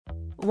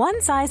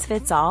One size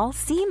fits all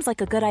seems like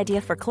a good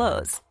idea for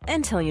clothes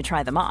until you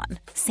try them on.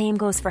 Same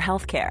goes for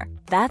healthcare.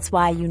 That's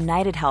why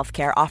United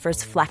Healthcare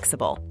offers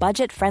flexible,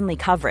 budget-friendly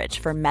coverage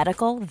for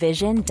medical,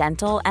 vision,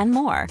 dental, and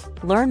more.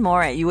 Learn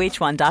more at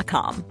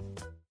uh1.com.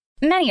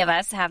 Many of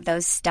us have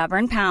those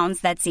stubborn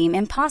pounds that seem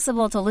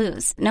impossible to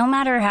lose, no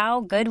matter how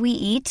good we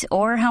eat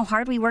or how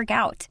hard we work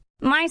out.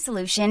 My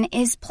solution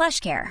is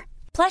PlushCare.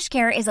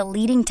 PlushCare is a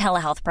leading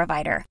telehealth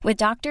provider with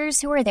doctors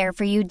who are there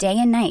for you day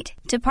and night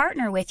to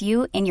partner with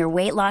you in your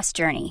weight loss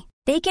journey.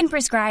 They can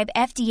prescribe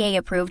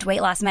FDA-approved weight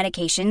loss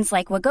medications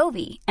like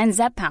Wegovy and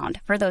Zepbound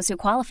for those who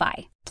qualify.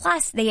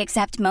 Plus, they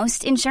accept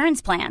most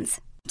insurance plans.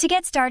 To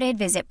get started,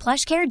 visit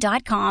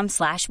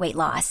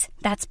plushcare.com/weightloss.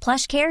 That's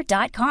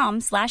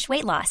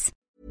plushcare.com/weightloss.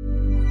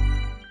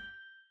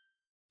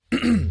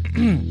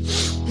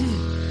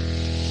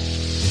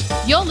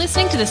 You're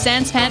listening to the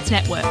Sans Pants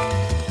Network.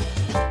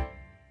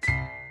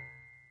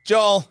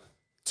 Joel,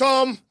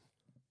 Tom,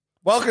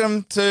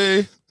 welcome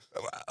to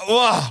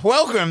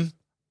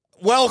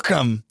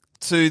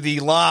the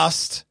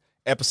last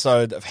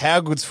episode of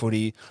How Good's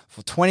Footy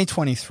for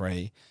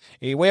 2023.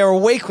 We are a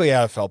weekly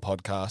AFL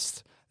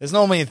podcast. There's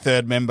normally a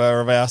third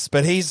member of us,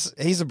 but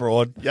he's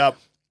abroad. Yep.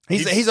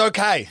 He's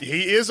okay.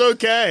 He is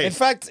okay. In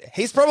fact,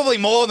 he's probably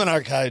more than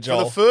okay,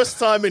 Joel. For the first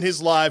time in his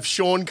life,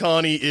 Sean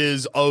Carney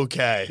is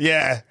okay.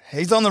 Yeah,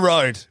 he's on the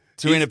road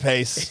to inner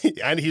peace.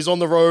 And he's on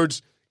the road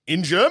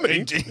in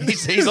Germany.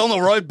 He's on the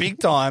road big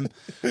time.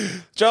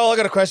 Joel, I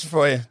got a question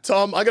for you.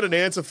 Tom, I got an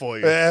answer for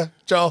you. Yeah,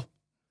 Joel,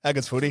 how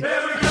good's footy?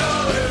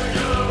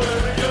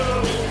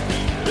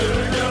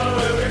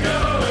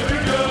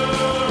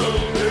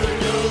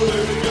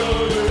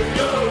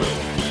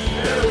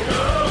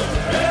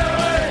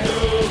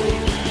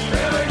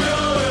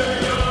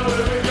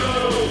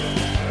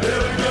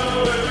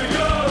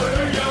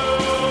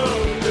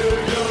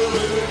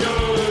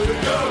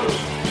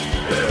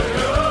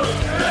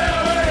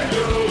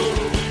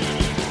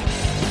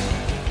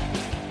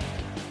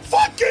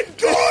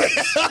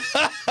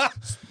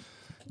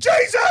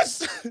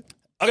 Jesus!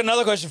 I got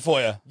another question for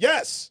you.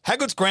 Yes. How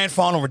good's grand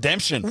final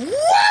redemption?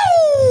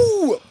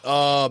 Woo! It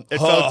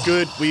felt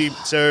good.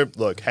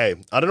 Look, hey,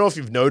 I don't know if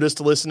you've noticed,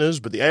 listeners,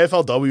 but the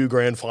AFLW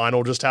grand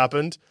final just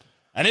happened.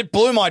 And it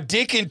blew my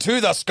dick into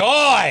the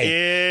sky.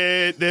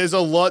 There's a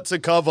lot to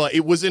cover.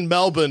 It was in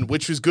Melbourne,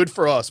 which was good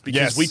for us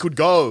because we could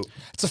go.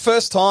 It's the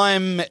first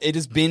time it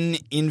has been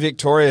in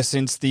Victoria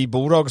since the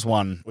Bulldogs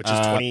won. Which is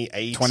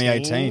 2018.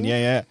 2018,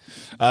 yeah.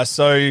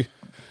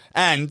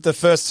 And the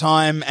first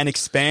time an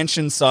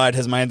expansion side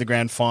has made the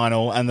grand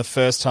final, and the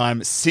first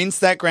time since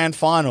that grand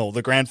final,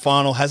 the grand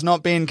final has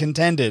not been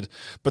contended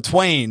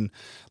between,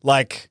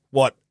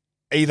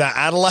 either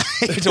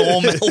Adelaide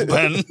or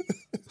Melbourne.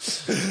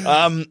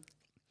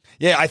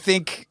 I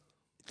think,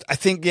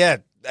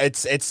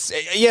 it's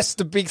yes,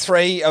 the big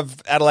three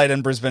of Adelaide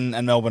and Brisbane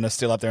and Melbourne are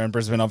still up there, and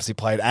Brisbane obviously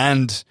played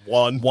and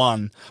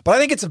won. But I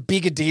think it's a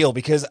bigger deal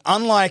because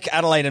unlike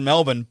Adelaide and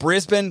Melbourne,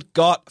 Brisbane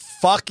got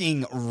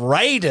fucking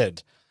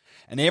raided.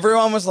 And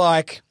everyone was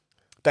like,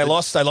 they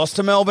lost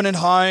to Melbourne at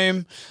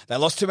home. They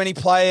lost too many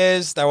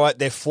players.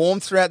 Their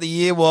form throughout the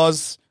year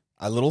was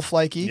a little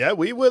flaky. Yeah,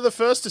 we were the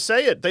first to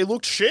say it. They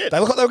looked shit. They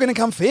looked like they were going to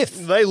come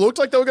fifth. They looked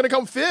like they were going to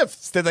come fifth.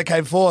 Instead, they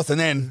came fourth, and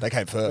then they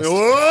came first.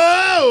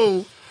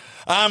 Whoa!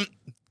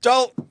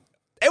 Joel,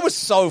 it was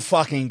so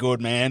fucking good,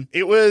 man.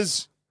 It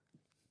was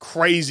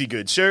crazy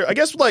good. So I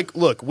guess,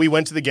 look, we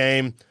went to the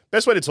game.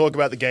 Best way to talk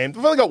about the game.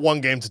 We've only got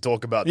one game to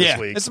talk about this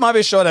week. This might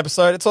be a short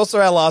episode. It's also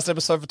our last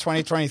episode for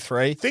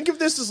 2023. Think of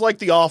this as like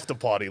the after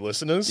party,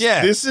 listeners.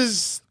 Yeah. This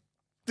is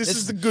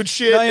the good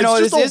shit. No, you know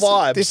it's what just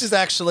all vibes. This is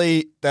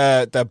actually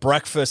the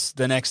breakfast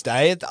the next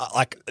day,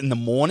 like in the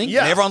morning. Yeah.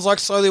 And everyone's like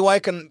slowly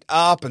waking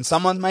up and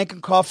someone's making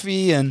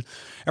coffee and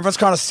everyone's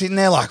kind of sitting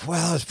there like,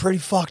 wow, it's pretty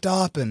fucked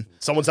up. And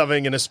someone's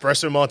having an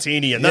espresso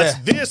martini and that's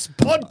this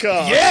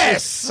podcast.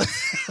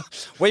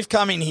 Yes! We've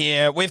come in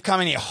here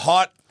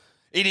hot.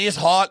 It is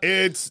hot.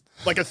 It's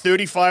like a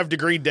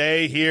 35-degree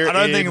day here. I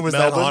don't think it was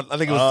Melbourne. that hot. I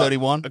think it was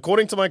 31.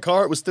 According to my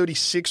car, it was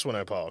 36 when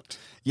I parked.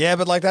 Yeah,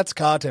 but that's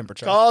car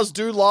temperature. Cars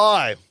do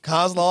lie.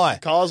 Cars lie.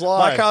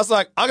 My car's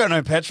like, I got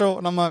no petrol.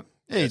 And I'm like,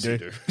 yeah, yes, you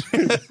do.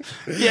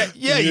 Yeah,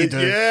 you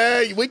do.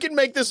 Yeah, we can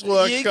make this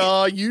work,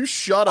 car. You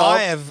shut up.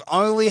 I have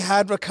only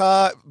had a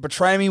car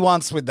betray me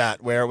once with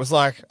that, where it was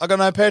like, I got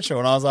no petrol.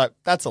 And I was like,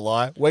 that's a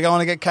lie. We're going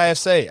to get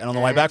KFC. And on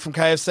the way back from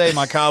KFC,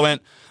 my car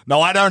went, no,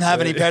 I don't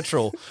have any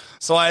petrol.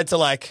 So I had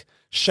to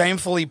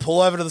shamefully pull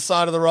over to the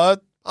side of the road.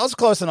 I was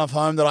close enough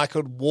home that I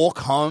could walk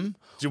home.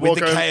 Did you walk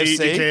home, eat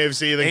your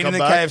KFC, then come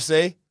back?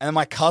 KFC, and then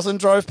my cousin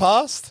drove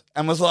past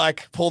and was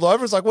pulled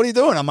over. It's like, what are you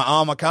doing? I'm like,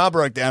 oh, my car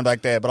broke down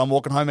back there, but I'm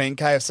walking home eating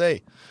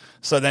KFC.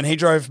 So then he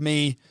drove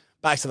me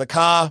back to the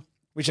car.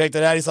 We checked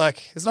it out. He's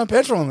like, there's no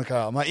petrol in the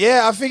car. I'm like,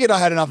 yeah, I figured I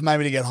had enough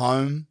maybe to get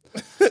home.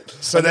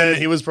 So then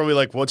he was probably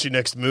like, what's your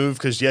next move?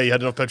 Because, you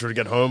had enough petrol to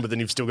get home, but then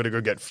you've still got to go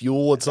get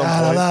fuel at some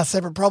point.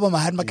 Separate problem. I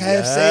had my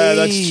KFC. Yeah,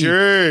 that's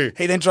true.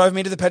 He then drove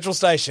me to the petrol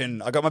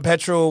station. I got my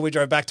petrol. We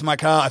drove back to my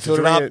car. I filled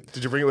it up.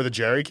 Did you bring it with a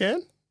jerry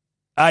can?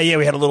 Yeah,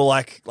 we had a little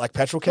like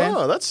petrol can.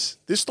 Oh, this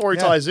story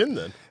ties in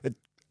then.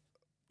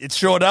 It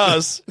sure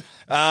does.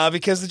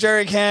 Because the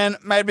jerry can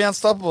made me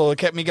unstoppable. It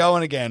kept me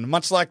going again.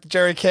 Much like the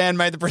jerry can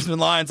made the Brisbane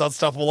Lions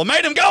unstoppable. It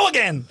made them go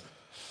again.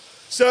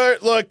 So,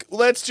 look,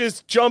 let's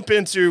just jump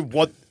into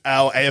what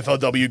our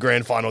AFLW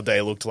Grand Final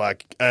day looked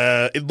like.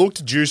 It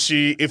looked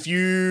juicy. If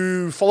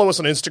you follow us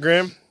on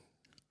Instagram,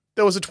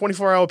 there was a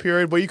 24-hour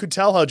period where you could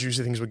tell how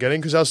juicy things were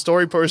getting because our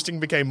story posting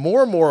became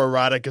more and more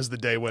erratic as the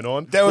day went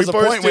on. There was a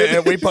point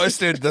where we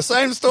posted the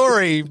same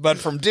story, but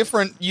from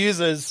different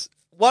users.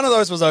 One of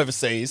those was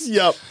overseas.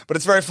 Yep. But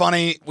it's very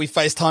funny. We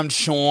FaceTimed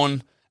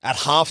Sean at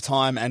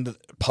halftime and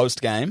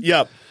post-game.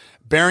 Yep.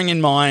 Bearing in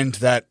mind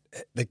that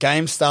the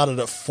game started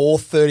at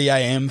 4:30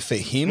 a.m. for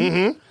him.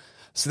 Mm-hmm.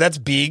 So that's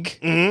big.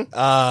 Mm-hmm.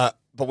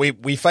 But we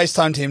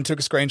FaceTimed him, took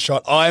a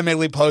screenshot. I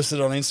immediately posted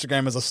it on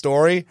Instagram as a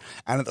story.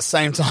 And at the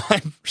same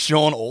time,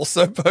 Sean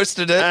also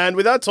posted it. And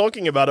without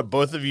talking about it,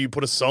 both of you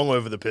put a song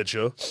over the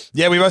picture.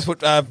 Yeah, we both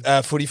put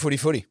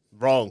footy.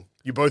 Wrong.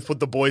 You both put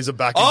the boys are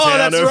back in town. Oh,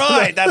 that's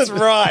right. That's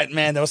right.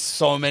 Man, there was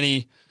so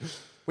many.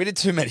 We did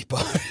too many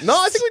posts. No,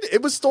 I think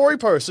it was story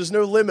posts. There's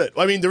no limit.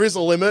 I mean, there is a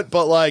limit,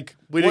 but like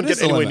we didn't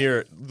get anywhere near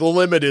it. The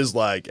limit is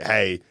like,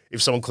 hey,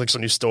 if someone clicks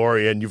on your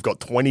story and you've got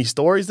 20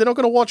 stories, they're not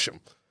going to watch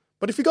them.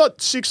 But if you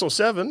got 6 or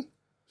 7,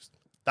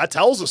 that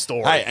tells a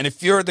story. Hey, and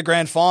if you're at the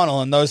grand final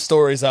and those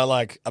stories are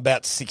like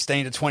about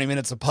 16 to 20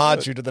 minutes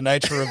apart due to the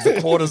nature of the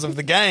quarters of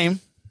the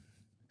game.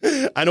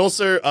 And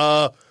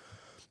also,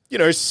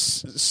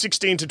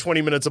 16 to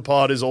 20 minutes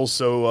apart is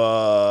also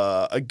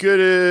a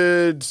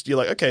good. You're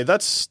like, okay,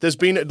 there's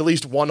been at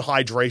least one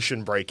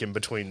hydration break in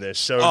between this.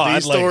 So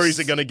these stories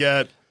are going to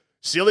get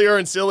sillier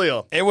and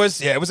sillier. It was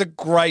a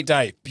great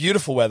day.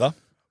 Beautiful weather.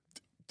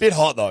 Bit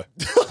hot though.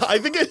 I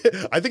think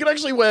it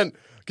actually went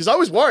because I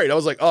was worried. I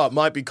was like, oh, it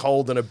might be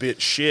cold and a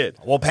bit shit.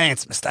 Well,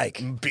 pants,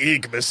 mistake.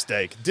 Big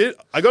mistake.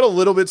 I got a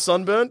little bit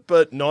sunburnt,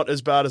 but not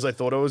as bad as I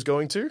thought I was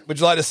going to. Would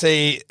you like to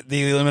see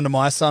the limit of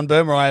my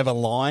sunburn where I have a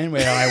line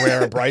where I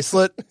wear a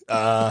bracelet?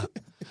 My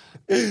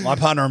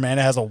partner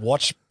Amanda has a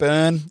watch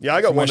burn. Yeah,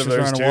 I got one of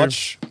those too.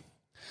 Watch.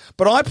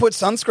 But I put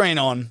sunscreen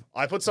on.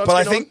 But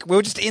I think we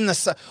were just in the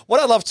sun.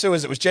 What I love too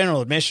is it was general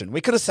admission. We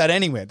could have sat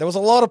anywhere. There was a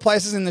lot of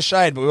places in the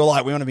shade, but we were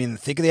like, we want to be in the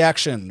thick of the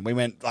action. We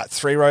went like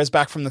 3 rows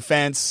back from the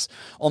fence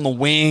on the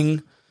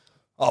wing.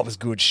 Oh, it was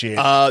good shit.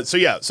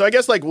 So I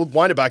guess like we'll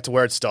wind it back to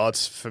where it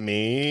starts for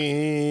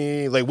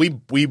me. Like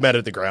we met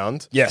at the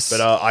ground. Yes.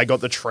 But I got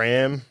the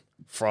tram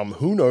from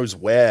who knows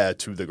where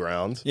to the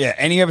ground. Yeah,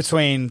 anywhere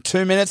between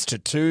 2 minutes to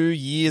 2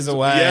 years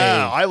away.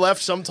 Yeah, I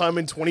left sometime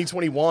in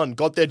 2021.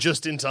 Got there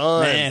just in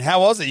time. Man, how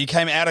was it? You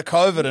came out of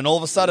COVID and all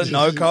of a sudden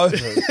no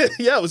COVID.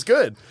 Yeah, it was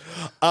good.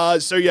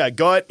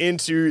 Got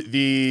onto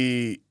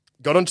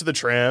the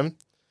tram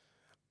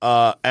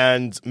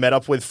and met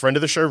up with friend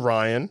of the show,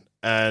 Ryan.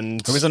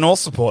 And who is a North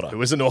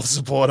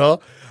supporter.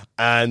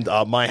 And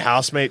my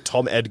housemate,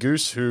 Tom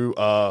Edgoose, who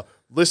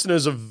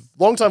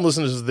long-time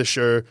listeners of this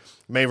show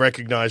may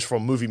recognize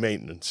from Movie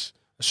Maintenance.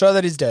 A show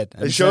that is dead.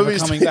 And it's never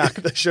coming back.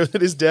 The show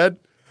that is dead.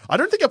 I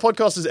don't think our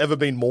podcast has ever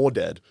been more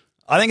dead.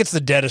 I think it's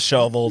the deadest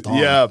show of all time.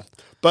 Yeah.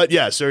 But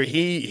yeah, so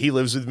he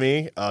lives with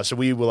me. So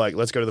we were like,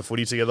 let's go to the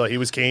footy together. He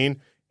was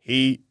keen.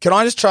 Can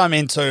I just chime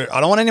in too?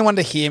 I don't want anyone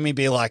to hear me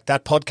be like,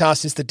 that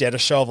podcast is the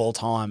deadest show of all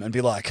time and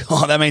be like,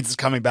 oh, that means it's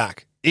coming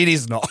back. It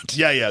is not.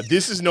 Yeah.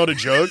 This is not a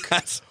joke.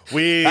 That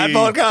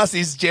podcast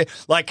is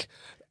like...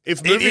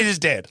 It is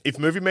dead. If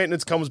Movie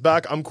Maintenance comes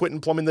back, I'm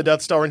quitting plumbing the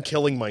Death Star and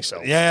killing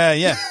myself.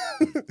 Yeah.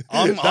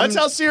 That's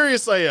how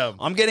serious I am.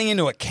 I'm getting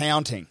into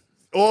accounting.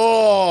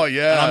 Oh,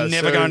 yeah. And I'm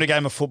never going to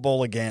game of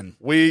football again.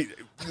 The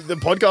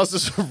podcast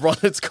has run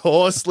its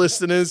course,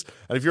 listeners.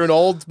 And if you're an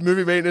old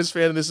Movie Maintenance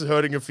fan and this is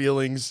hurting your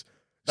feelings,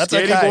 that's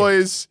Scanty okay.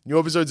 Boys, new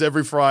episodes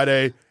every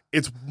Friday.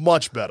 It's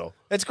much better.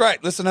 It's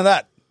great. Listen to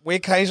that. We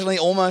occasionally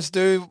almost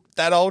do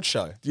that old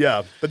show.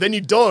 Yeah, but then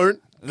you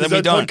don't. That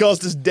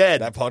podcast is dead.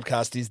 That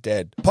podcast is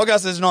dead.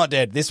 Podcast is not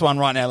dead. This one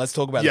right now. Let's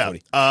talk about the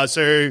footy.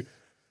 So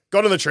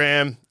got on the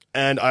tram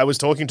and I was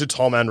talking to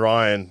Tom and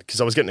Ryan because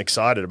I was getting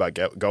excited about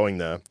going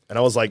there. And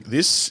I was like,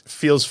 this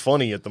feels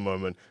funny at the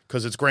moment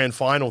because it's grand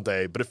final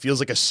day, but it feels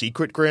like a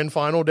secret grand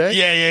final day.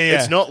 Yeah.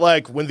 It's not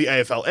like when the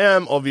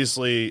AFLM,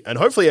 obviously, and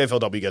hopefully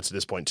AFLW gets to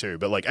this point too,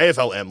 but like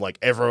AFLM, like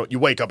you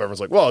wake up, everyone's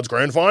like, well, it's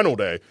grand final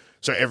day.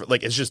 So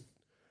it's just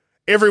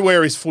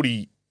everywhere is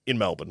footy in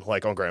Melbourne,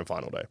 like on grand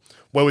final day.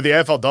 Where with the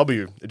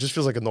AFLW, it just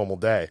feels like a normal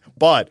day.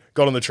 But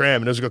got on the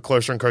tram and as we got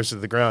closer and closer to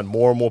the ground,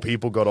 more and more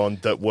people got on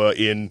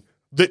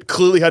that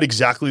clearly had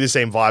exactly the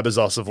same vibe as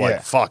us of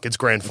like, fuck, it's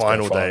grand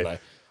final day.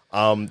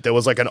 There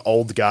was like an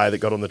old guy that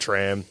got on the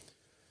tram.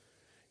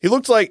 He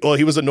looked like,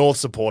 he was a North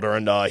supporter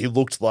and he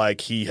looked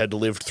like he had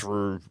lived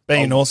through...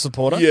 Being a North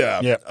supporter?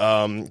 Yeah.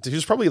 He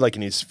was probably like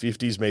in his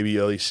 50s, maybe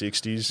early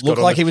 60s.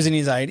 Looked like he was in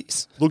his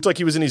 80s? Looked like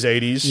he was in his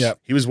 80s. Yeah.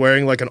 He was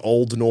wearing like an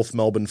old North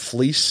Melbourne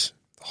fleece.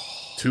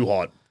 Too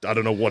hot. I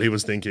don't know what he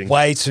was thinking.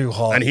 Way too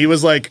hot. And he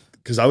was like,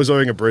 because I was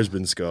wearing a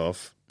Brisbane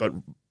scarf, but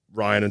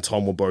Ryan and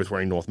Tom were both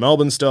wearing North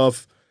Melbourne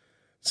stuff.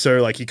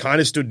 So like he kind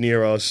of stood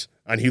near us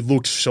and he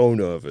looked so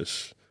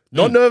nervous.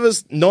 Not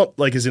nervous, not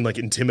like as in like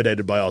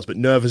intimidated by us, but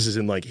nervous as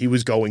in like he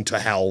was going to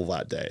hell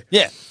that day.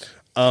 Yeah.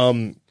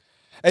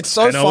 It's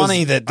so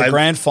funny that the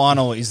grand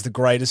final is the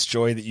greatest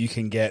joy that you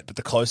can get, but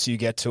the closer you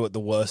get to it, the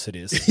worse it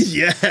is.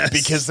 Yes.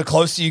 Because the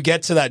closer you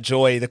get to that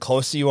joy, the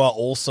closer you are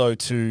also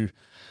to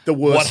the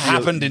worst what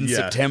happened in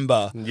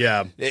September.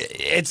 Yeah.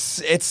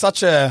 It's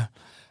such a...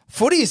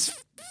 Footy's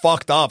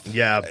fucked up.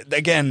 Yeah.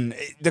 Again,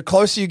 the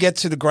closer you get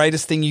to the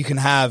greatest thing you can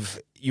have,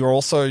 you're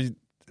also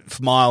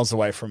miles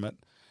away from it.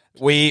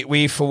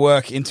 We for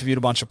work interviewed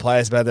a bunch of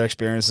players about their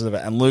experiences of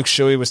it, and Luke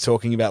Shuey was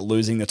talking about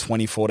losing the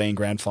 2014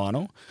 grand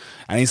final,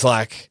 and he's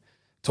like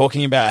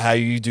talking about how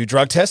you do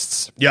drug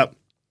tests. Yep.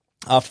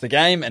 After the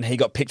game, and he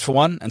got picked for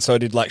one, and so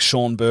did like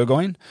Sean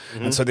Burgoyne,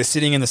 and so they're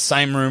sitting in the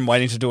same room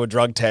waiting to do a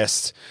drug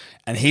test,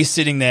 and he's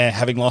sitting there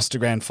having lost a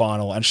grand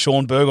final, and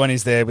Sean Burgoyne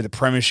is there with a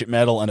premiership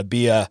medal and a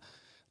beer,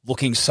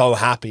 looking so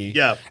happy.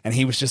 Yeah, and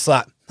he was just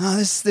like, "No,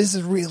 this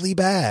is really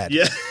bad."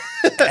 Yeah.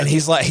 And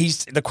he's like,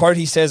 the quote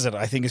he says that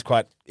I think is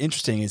quite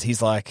interesting is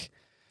he's like,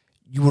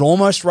 you would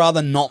almost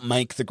rather not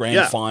make the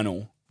grand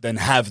final than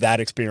have that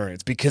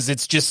experience, because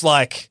it's just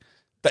like,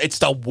 it's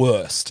the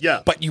worst.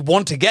 Yeah. But you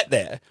want to get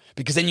there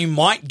because then you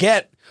might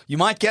get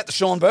the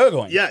Sean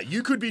Burgoyne. Yeah,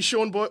 you could be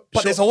Sean Burgoyne.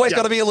 But there's always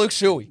got to be a Luke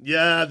Shuey.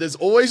 Yeah, there's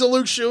always a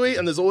Luke Shuey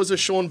and there's always a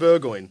Sean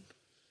Burgoyne.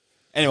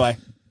 Anyway,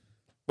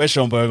 where's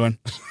Sean Burgoyne?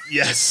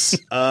 Yes.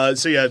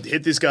 So yeah,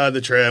 hit this guy at the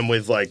tram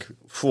with like,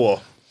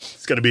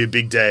 it's going to be a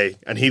big day.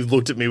 And he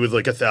looked at me with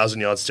like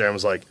 1,000-yard stare and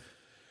was like,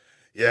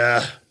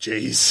 yeah,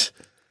 geez,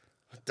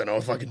 I don't know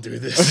if I can do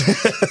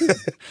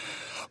this.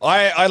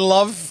 I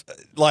love,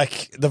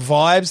 like, the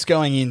vibes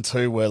going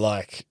into were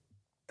like,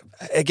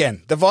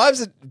 again, the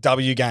vibes at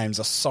W games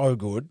are so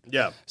good.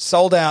 Yeah.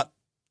 Sold out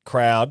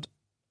crowd.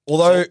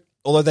 Although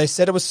they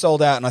said it was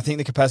sold out, and I think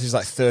the capacity is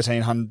like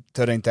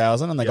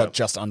 13,000, and they got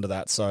just under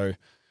that. So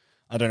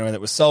I don't know whether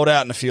it was sold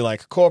out and a few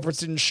like corporates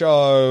didn't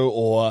show,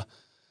 or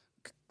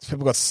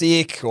people got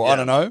sick, or I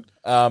don't know.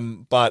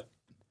 But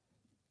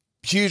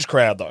huge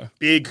crowd though.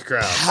 Big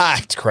crowd.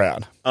 Packed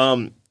crowd.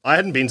 I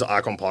hadn't been to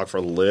Icon Park for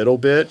a little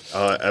bit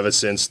ever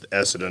since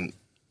Essendon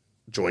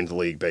joined the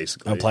league,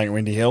 basically. I'm playing at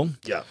Windy Hill.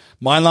 Yeah.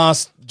 My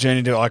last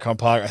journey to Icon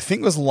Park, I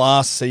think, was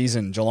last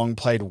season. Geelong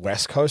played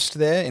West Coast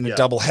there in a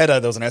double header.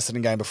 There was an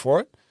Essendon game before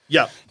it.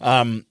 Yeah.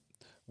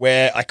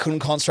 Where I couldn't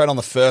concentrate on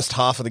the first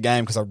half of the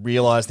game because I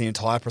realised the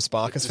entire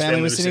Prosparkas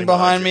family was sitting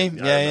behind me.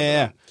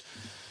 Yeah.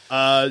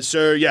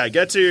 So yeah,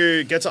 get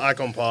to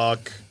Icon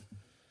Park.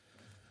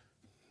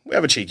 We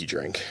have a cheeky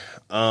drink.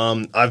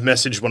 I've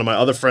messaged one of my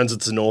other friends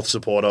that's a North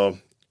supporter,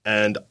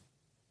 and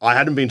I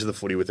hadn't been to the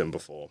footy with him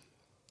before.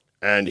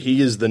 And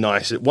he is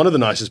one of the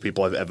nicest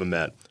people I've ever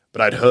met.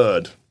 But I'd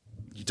heard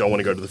you don't want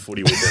to go to the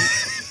footy with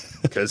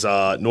him because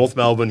North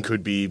Melbourne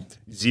could be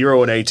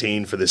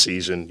 0-18 for the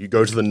season. You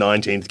go to the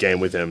 19th game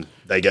with him,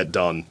 they get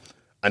done,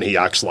 and he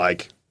acts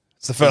like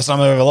it's the first time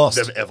they've ever lost.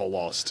 They've ever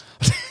lost.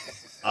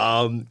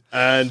 And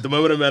the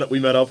moment we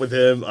met up with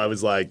him, I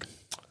was like,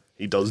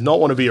 he does not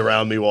want to be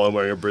around me while I'm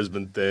wearing a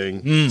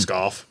Brisbane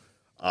scarf.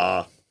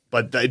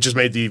 But it just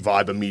made the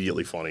vibe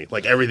immediately funny.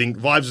 Like everything,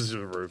 vibes was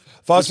through the roof.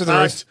 Vibes through the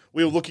roof.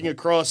 We were looking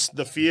across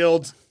the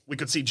field. We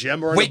could see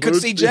Gemma. We could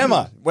see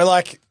Gemma. We're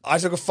like, I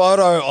took a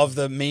photo of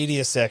the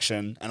media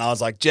section and I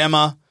was like,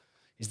 Gemma,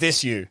 is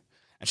this you?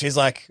 And she's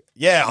like,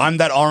 yeah, I'm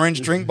that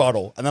orange drink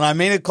bottle. And then I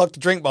immediately clocked the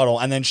drink bottle,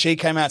 and then she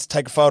came out to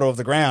take a photo of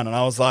the ground, and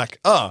I was like,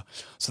 oh.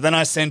 So then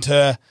I sent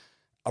her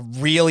a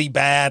really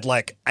bad,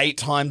 like 8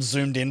 times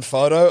zoomed in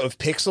photo of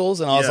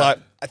pixels, and I was like,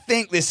 I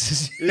think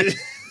this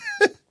is...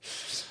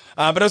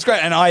 But it was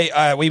great,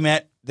 and we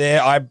met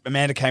there.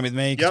 Amanda came with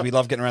me because we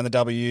love getting around the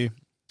W.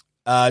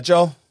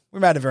 Joel, we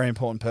made a very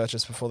important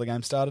purchase before the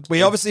game started.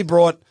 We obviously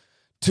brought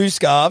 2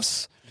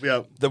 scarves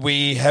that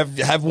we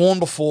have worn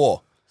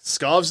before.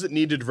 Scarves that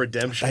needed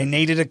redemption. They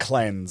needed a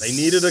cleanse. The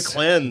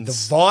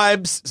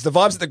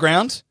vibes at the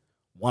ground,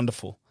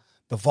 wonderful.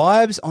 The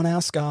vibes on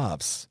our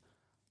scarves,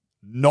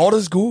 not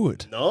as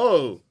good.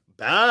 No,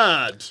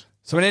 bad.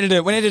 So we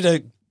needed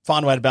to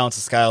find a way to balance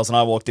the scales, and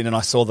I walked in and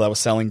I saw that they were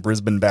selling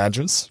Brisbane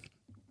badges.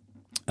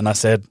 And I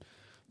said,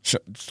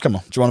 come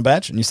on, do you want a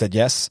badge? And you said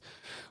yes.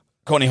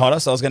 Courtney Hodder,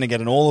 so I was going to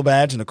get an All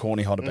badge and a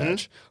Courtney Hodder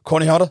badge.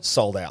 Courtney Hodder,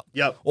 sold out.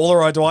 Yep. All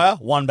O'Dwyer,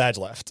 1 badge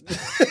left.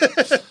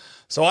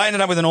 So I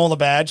ended up with an All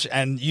badge,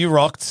 and you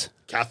rocked.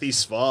 Kathy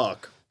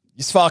Spark.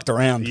 You sparked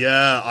around.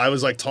 Yeah, I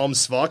was like, Tom,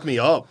 spark me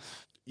up.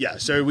 Yeah,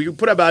 so we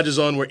put our badges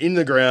on, we're in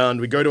the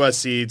ground, we go to our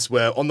seats,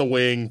 we're on the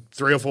wing,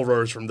 3 or 4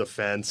 rows from the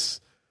fence,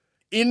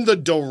 in the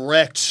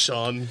direct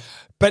sun.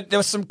 But there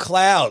was some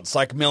clouds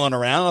like milling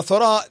around. I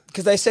thought,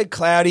 because they said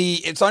cloudy,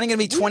 it's only going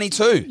to be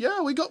 22. Yeah,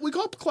 we got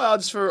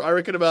clouds for, I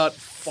reckon, about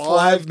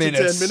 5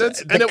 minutes. 10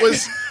 minutes. And it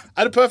was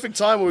at a perfect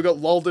time where we got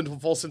lulled into a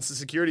false sense of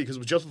security because it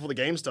was just before the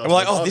game started. We're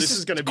like, this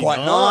is going to be quite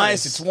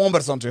nice. It's warm, but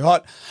it's not too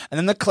hot. And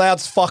then the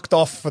clouds fucked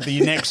off for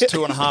the next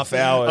 2.5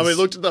 hours. And we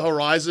looked at the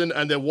horizon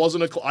and there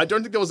wasn't I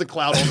don't think there was a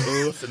cloud on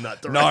Earth in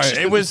that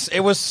direction. No,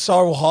 it was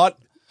so hot.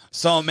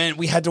 So, man,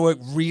 we had to work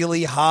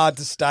really hard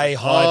to stay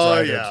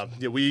hydrated. Oh,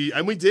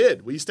 yeah. We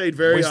did. We stayed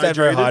very hydrated.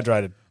 Very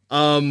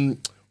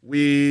hydrated.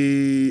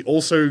 We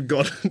also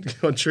got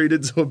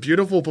treated to a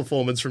beautiful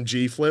performance from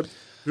G-Flip,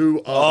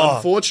 who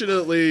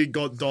unfortunately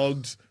got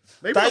dogged.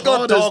 Maybe They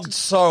got dogged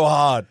so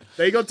hard.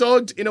 They got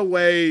dogged in a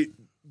way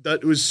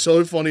that was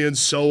so funny and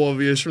so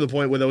obvious from the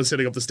point where they were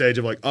setting up the stage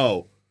of like,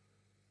 oh,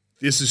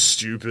 this is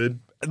stupid.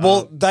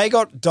 Well, they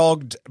got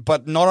dogged,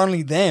 but not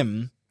only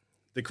them.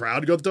 The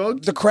crowd got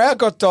dogged? The crowd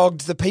got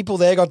dogged, the people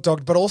there got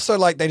dogged, but also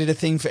like they did a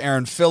thing for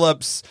Aaron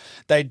Phillips.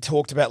 They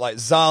talked about like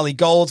Zali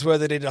Goldsworth.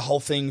 They did a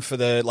whole thing for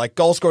the like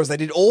goal scorers. They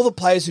did all the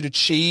players who'd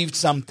achieved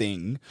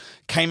something,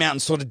 came out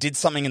and sort of did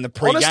something in the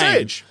pre-game. On a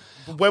stage.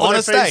 Where were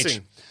they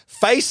facing?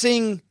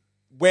 Facing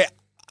where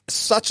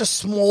such a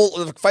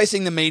small,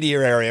 facing the media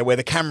area where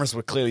the cameras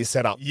were clearly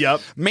set up. Yep.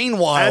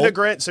 Meanwhile.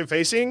 And so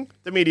facing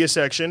the media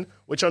section,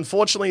 which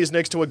unfortunately is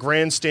next to a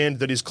grandstand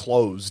that is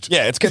closed.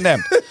 Yeah, it's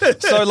condemned.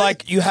 So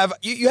like you have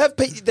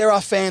there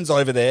are fans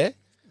over there,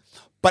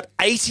 but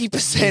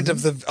 80%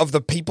 of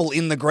the people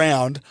in the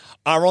ground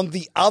are on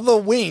the other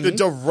wing. The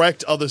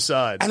direct other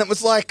side. And it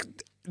was like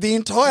the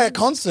entire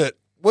concert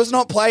was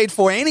not played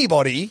for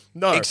anybody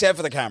except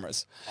for the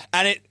cameras.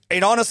 And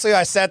it honestly,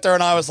 I sat there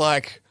and I was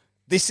like,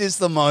 this is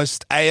the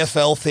most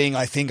AFL thing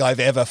I think I've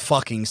ever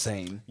fucking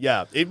seen.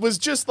 Yeah, it was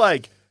just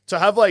like to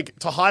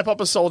hype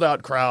up a sold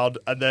out crowd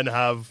and then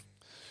have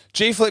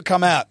G-Flip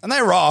come out and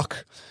they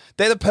rock.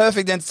 They're the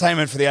perfect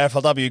entertainment for the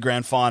AFLW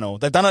Grand Final.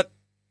 They've done it.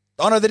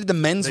 Oh no, they did the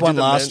men's one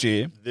last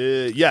year.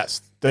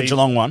 Yes, the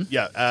Geelong one.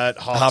 Yeah, at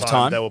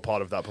halftime they were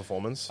part of that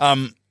performance.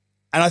 And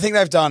I think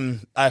they've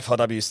done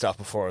AFLW stuff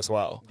before as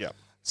well. Yeah.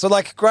 So,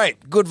 like,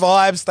 great. Good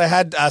vibes. They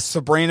had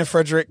Sabrina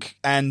Frederick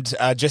and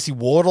Jesse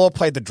Wardlaw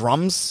played the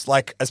drums,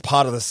 like, as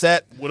part of the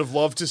set. Would have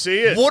loved to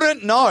see it.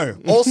 Wouldn't know.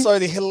 Also,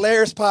 the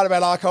hilarious part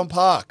about Icon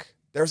Park,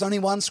 there is only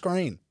one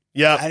screen.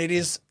 Yeah. And it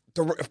is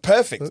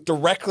perfect.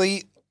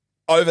 Directly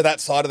over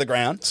that side of the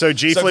ground. So,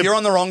 G-Flip. So, if you're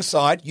on the wrong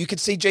side, you could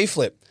see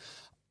G-Flip.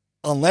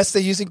 Unless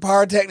they're using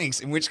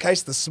pyrotechnics, in which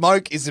case the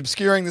smoke is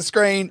obscuring the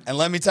screen. And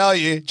let me tell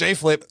you,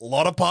 G-Flip, a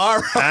lot of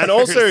pyro. And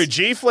also,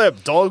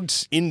 G-Flip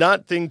dogged in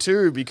that thing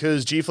too,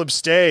 because G-Flip's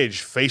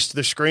stage faced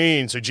the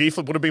screen. So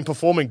G-Flip would have been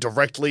performing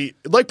directly,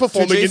 like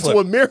performing into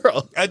a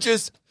mirror.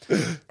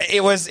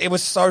 It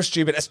was so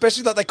stupid,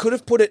 especially that they could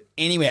have put it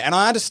anywhere. And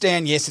I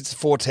understand, yes, it's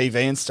for TV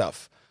and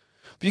stuff.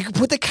 But you could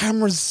put the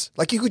cameras,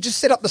 like you could just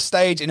set up the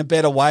stage in a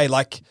better way.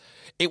 Like,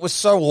 it was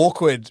so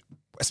awkward.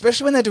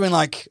 Especially when they're doing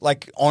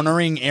like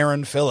honoring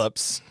Aaron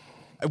Phillips.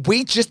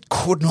 We just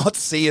could not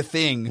see a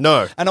thing.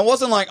 No. And it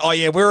wasn't like, oh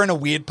yeah, we're in a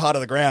weird part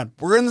of the ground.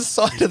 We're in the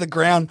side of the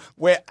ground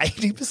where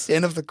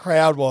 80% of the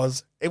crowd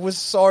was. It was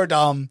so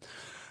dumb.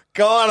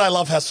 God, I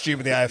love how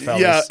stupid the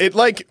AFL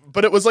is.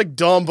 But it was like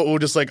dumb, but we were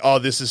just like, oh,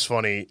 this is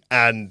funny.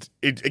 And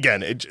the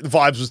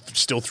vibes was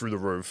still through the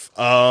roof.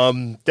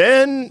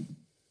 Then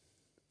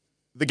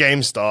the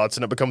game starts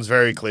and it becomes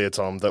very clear,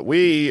 Tom, that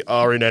we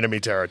are in enemy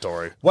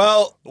territory.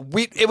 Well,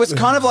 it was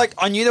kind of like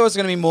I knew there was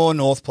going to be more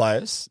North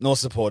players, North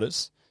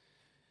supporters.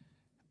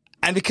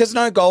 And because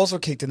no goals were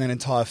kicked in that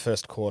entire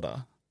first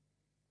quarter,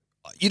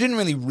 you didn't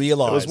really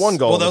realise. There was one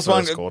goal in the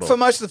first quarter. For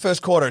most of the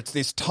first quarter, it's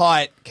this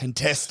tight,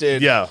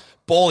 contested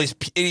ball. It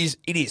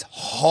is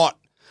hot.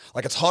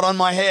 Like it's hot on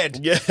my head.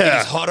 Yeah. It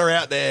is hotter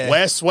out there.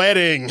 We're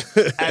sweating.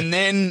 And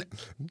then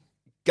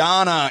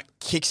Garner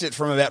kicks it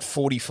from about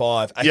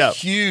 45. A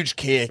huge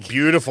kick.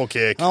 Beautiful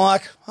kick. And I'm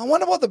like, I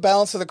wonder what the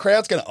balance of the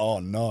crowd's going to... Oh,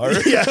 no.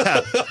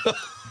 Yeah.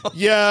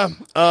 Yeah.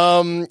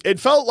 It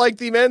felt like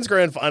the men's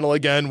grand final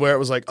again, where it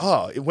was like,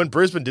 when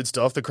Brisbane did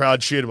stuff, the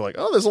crowd cheered. I'm like,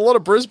 there's a lot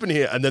of Brisbane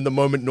here. And then the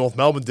moment North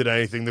Melbourne did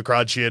anything, the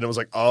crowd cheered. And it was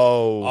like,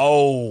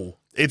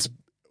 it's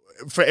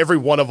for every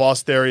one of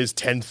us, there is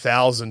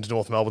 10,000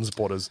 North Melbourne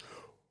supporters,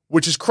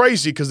 which is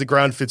crazy because the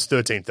ground fits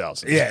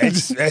 13,000. Yeah,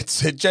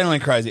 it's generally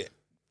crazy.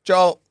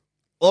 Joel,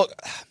 look,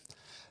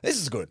 this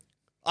is good.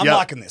 I'm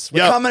liking this. We're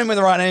coming in with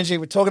the right energy.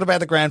 We're talking about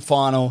the grand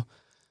final.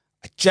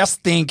 I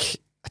just think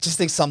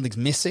something's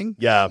missing.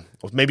 Yeah,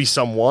 or maybe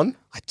someone.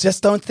 I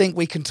just don't think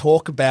we can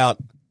talk about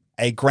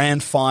a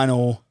grand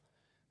final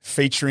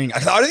featuring... I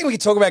don't think we can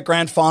talk about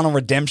grand final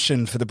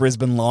redemption for the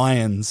Brisbane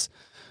Lions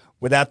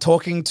without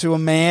talking to a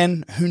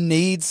man who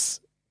needs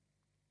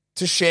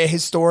to share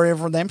his story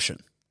of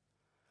redemption.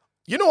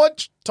 You know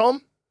what,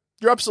 Tom?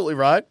 You're absolutely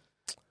right.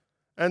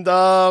 And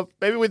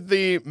maybe with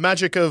the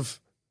magic of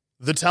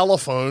the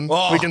telephone,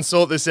 we can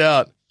sort this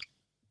out.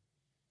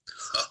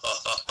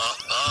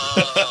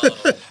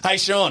 Hey,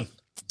 Sean.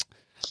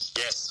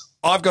 Yes.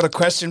 I've got a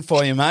question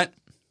for you, mate.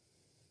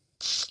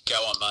 Go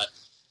on, mate.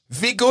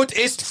 Wie gut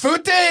ist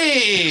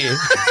Footy?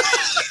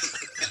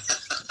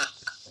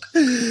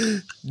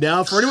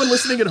 Now, for anyone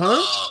listening at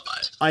home,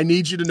 I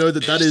need you to know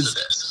that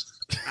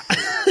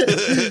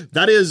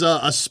that is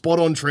a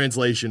spot-on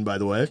translation, by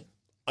the way.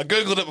 I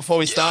Googled it before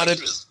we started.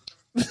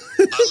 I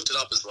looked it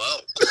up as well.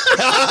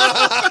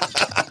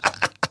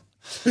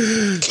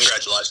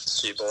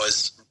 Congratulations to you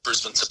boys,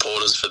 Brisbane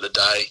supporters, for the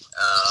day.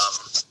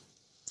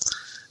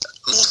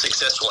 More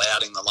successful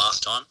outing than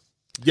last time.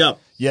 Yep.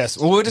 Yes.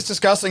 Well, we were just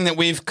discussing that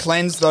we've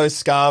cleansed those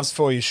scarves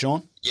for you,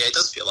 Sean. Yeah, it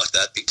does feel like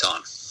that big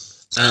time.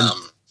 And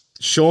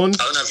Sean? I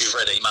don't know if you've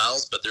read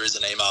emails, but there is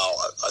an email.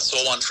 I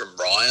saw one from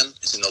Ryan,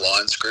 who's in the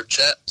Lions group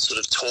chat, sort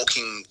of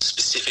talking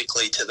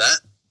specifically to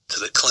that, to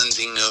the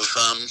cleansing of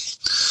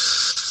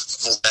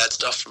all bad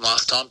stuff from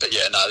last time. But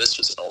yeah, no, this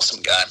was an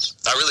awesome game.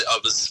 I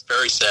was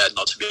very sad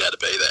not to be able to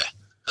be there.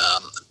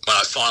 When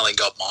I finally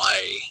got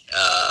my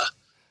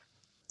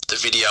the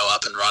video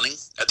up and running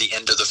at the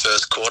end of the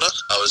first quarter,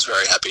 I was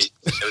very happy.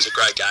 It was a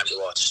great game to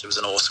watch. It was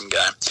an awesome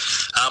game.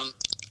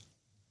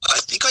 I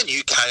think I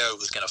knew KO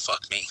was going to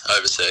fuck me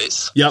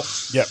overseas. Yep.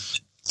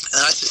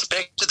 And I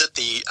suspected that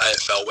the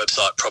AFL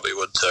website probably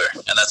would too,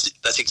 and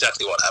that's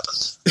exactly what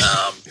happened.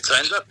 So I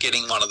ended up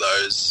getting one of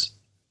those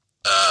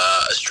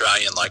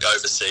Australian, like,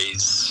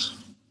 overseas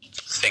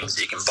things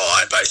you can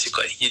buy,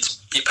 basically. You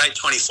pay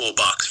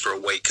 $24 for a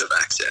week of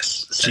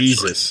access, essentially.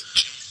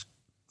 Jesus.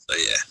 So,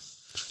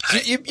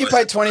 yeah. You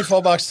paid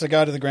 $24 to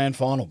go to the grand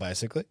final,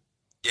 basically.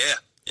 Yeah.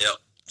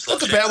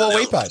 That's about what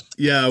we paid.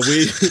 Yeah,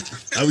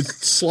 I was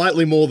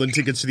slightly more than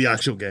tickets to the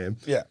actual game.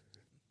 Yeah.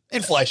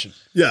 Inflation.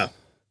 Yeah.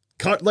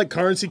 Like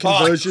currency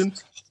conversion.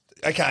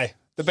 Okay.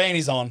 The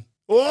beanie's on.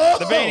 Whoa!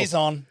 The beanie's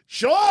on.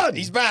 Sean!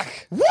 He's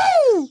back. Woo!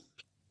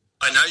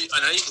 I know you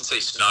can see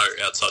snow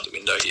outside the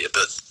window here,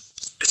 but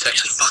it's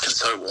actually fucking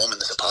so warm in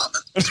this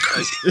apartment. It's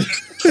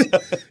crazy.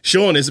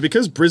 Sean, is it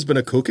because Brisbane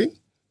are cooking?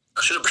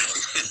 I should have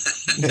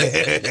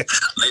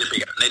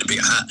need a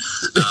bigger hat.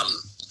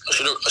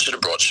 I should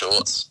have brought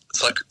shorts.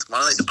 It's like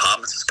one of these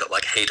apartments has got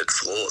like heated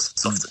floors.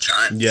 It's off the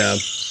chain. Yeah.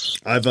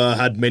 I've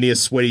had many a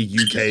sweaty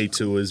UK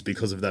tours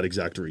because of that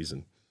exact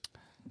reason.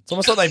 It's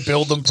almost like they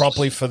build them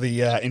properly for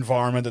the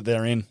environment that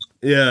they're in.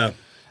 Yeah.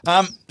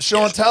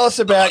 Sean, tell us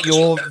about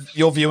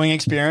your viewing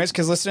experience,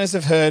 because listeners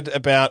have heard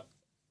about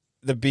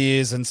the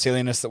beers and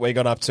silliness that we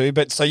got up to.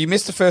 But so you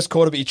missed the first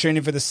quarter, but you tuned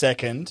in for the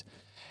second.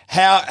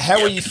 How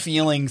were you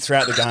feeling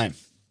throughout the game?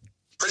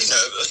 Pretty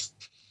nervous.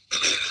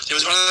 It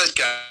was one of those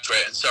games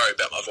where, and sorry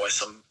about my voice,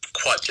 I'm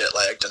quite jet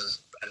lagged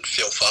and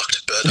feel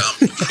fucked, but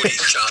footy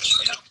charged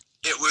me up.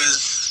 It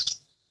was,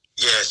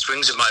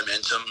 swings of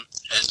momentum,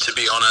 and to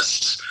be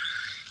honest,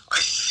 I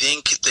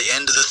think at the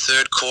end of the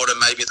third quarter,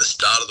 maybe at the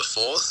start of the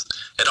fourth,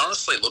 it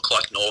honestly looked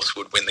like North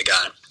would win the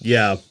game.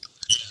 Yeah.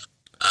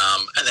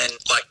 And then,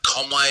 like,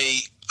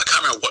 Conway, I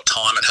can't remember what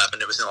time it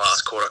happened. It was in the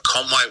last quarter.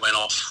 Conway went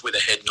off with a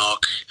head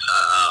knock.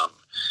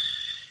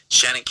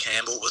 Shannon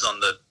Campbell was on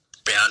the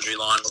boundary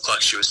line, looked like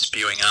she was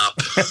spewing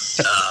up.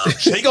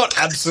 She got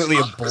absolutely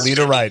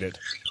obliterated.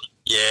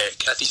 Yeah,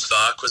 Kathy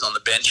Spark was on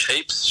the bench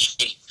heaps.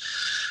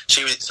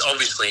 She was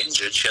obviously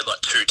injured. She had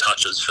like 2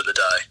 touches for the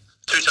day.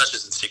 2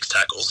 touches and 6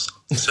 tackles.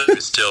 So it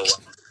was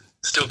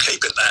still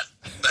keeping that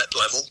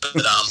level. But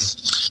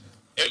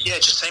it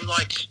just seemed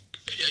like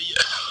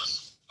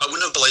I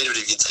wouldn't have believed it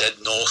if you'd said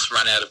North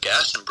ran out of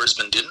gas and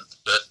Brisbane didn't.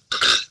 But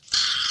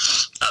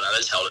I don't know, they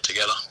just held it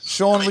together.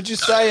 Sean, would you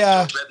say?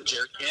 About the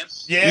jerry can?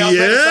 Yeah, I was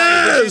about to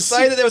say, would you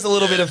say that there was a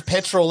little bit of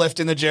petrol left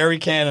in the jerry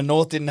can and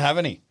North didn't have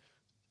any?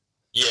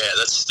 Yeah,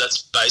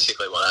 that's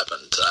basically what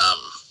happened.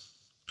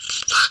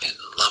 Fucking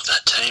love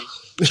that team.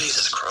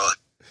 Jesus Christ.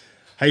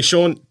 Hey,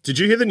 Sean, did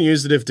you hear the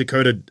news that if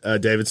Dakota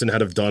Davidson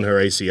had have done her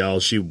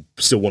ACL, she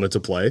still wanted to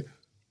play?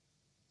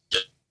 Yeah.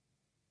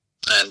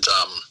 And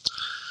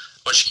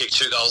she kicked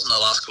 2 goals in the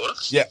last quarter?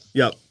 Yeah.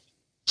 Yep.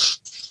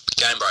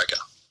 Game breaker.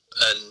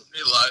 And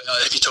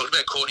have you talked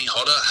about Courtney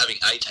Hodder having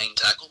 18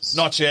 tackles?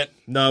 Not yet.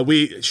 No,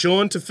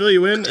 Sean, to fill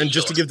you in, and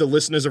just to give the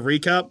listeners a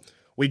recap,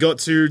 we got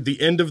to the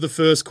end of the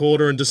first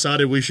quarter and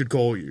decided we should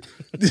call you.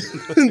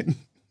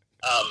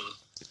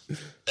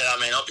 I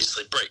mean,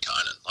 obviously, Bree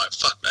Conan, like,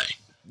 fuck me.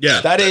 Yeah.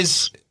 That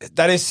is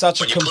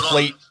such a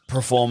complete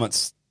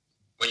performance.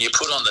 When you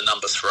put on the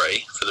number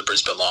 3 for the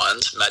Brisbane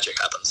Lions, magic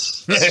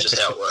happens. That's just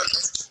how it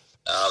works.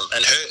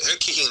 And her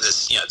kicking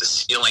this, the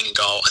ceiling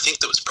goal, I think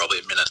there was probably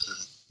a minute and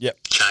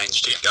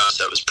change to go,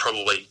 so it was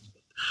probably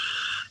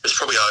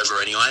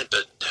over anyway.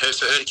 But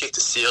for her to kick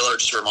the sealer, it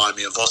just reminded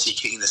me of Vossi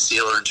kicking the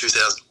sealer in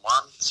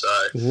 2001. So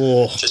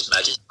just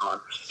magic time.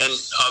 And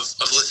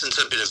I've listened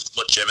to a bit of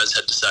what Gemma's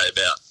had to say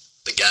about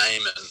the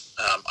game, and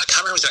I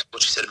can't remember exactly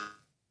what she said.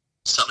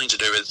 Something to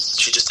do with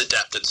she just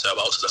adapted so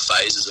well to the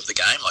phases of the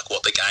game, like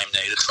what the game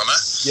needed from her.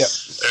 Yep.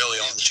 Early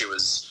on, she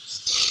was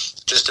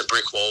just a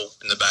brick wall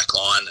in the back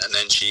line, and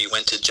then she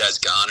went to Jazz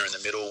Garner in the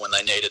middle when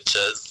they needed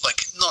to,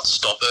 like, not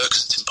stop her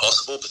because it's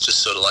impossible, but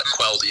just sort of like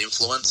quell the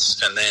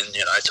influence, and then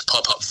to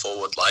pop up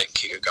forward late,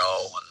 kick a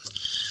goal. And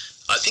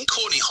I think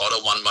Courtney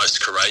Hodder won most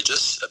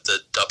courageous at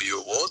the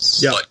W Awards.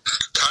 Yep. Like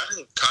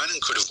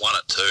Conan could have won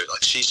it too.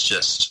 Like, she's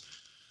just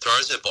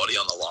throws her body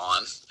on the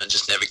line and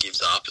just never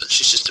gives up, and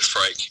she's just a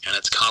freak. And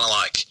it's kind of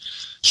like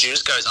she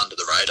just goes under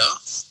the radar.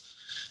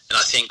 And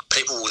I think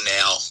people will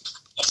now,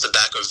 off the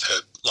back of her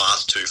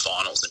last 2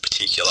 finals in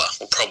particular,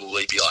 will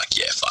probably be like,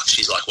 yeah, fuck,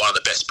 she's like one of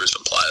the best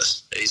Brisbane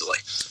players, easily,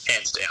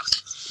 hands down.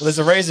 Well, there's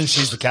a reason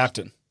she's the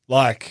captain.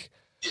 Like,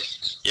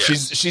 yeah.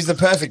 she's the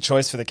perfect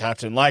choice for the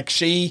captain. Like,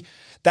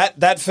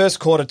 that first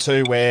quarter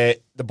too, where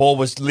the ball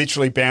was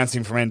literally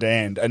bouncing from end to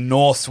end, and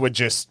Norths were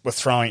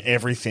throwing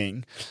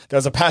everything. There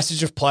was a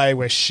passage of play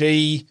where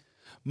she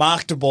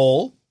marked a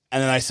ball,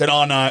 and then they said,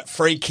 "Oh no,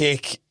 free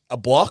kick." a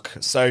block,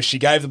 so she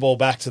gave the ball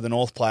back to the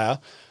North player,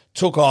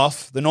 took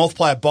off, the North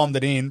player bombed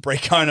it in, Brie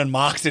Conan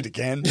marked it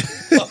again.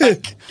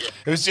 It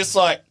was just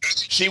like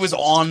she was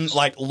on,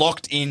 like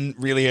locked in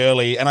really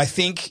early, and I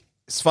think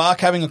Spark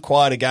having a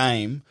quieter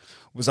game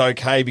was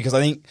okay because I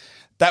think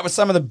that was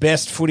some of the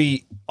best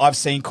footy I've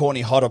seen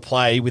Courtney Hodder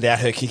play without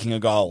her kicking a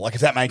goal. Like,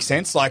 if that makes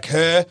sense. Like,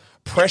 her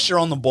pressure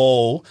on the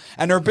ball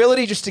and her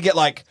ability just to get,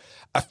 like,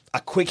 a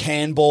quick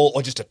handball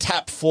or just a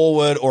tap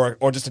forward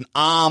or just an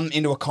arm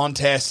into a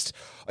contest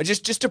or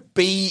just to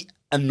be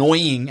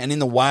annoying and in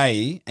the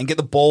way and get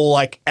the ball,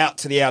 like, out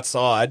to the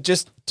outside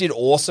just did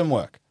awesome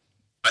work.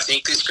 I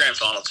think this grand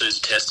final too is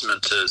a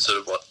testament to sort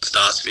of what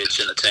Starcevich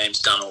and the team's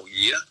done all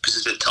year, because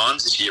there's been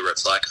times this year where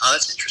it's like, oh,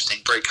 that's interesting,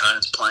 Brie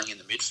Conan's playing in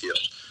the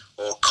midfield,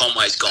 or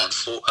Conway's gone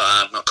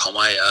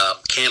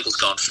Campbell's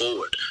gone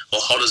forward, or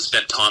Hodder's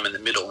spent time in the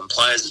middle, and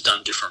players have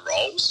done different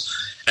roles.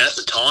 And at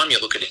the time,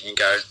 you look at it and you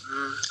go,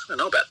 I don't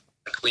know about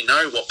that. Like, we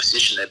know what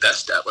position they're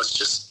best at. Let's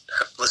just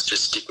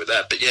stick with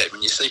that. But yeah,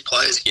 when you see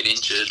players get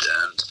injured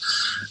and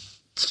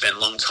spend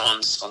long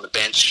times on the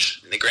bench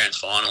in the grand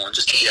final, and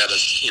just to be able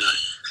to, you know,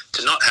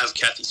 to not have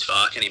Kathy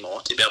Spark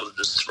anymore, to be able to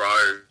just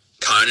throw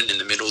Conan in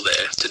the middle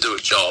there to do a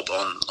job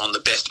on the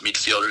best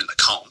midfielder in the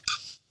comp,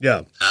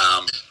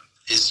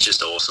 is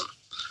just awesome.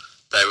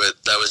 They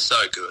were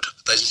so good.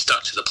 They just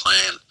stuck to the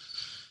plan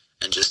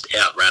and just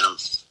outran them,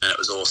 and it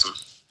was awesome.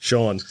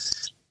 Sean,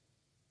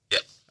 yeah,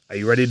 are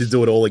you ready to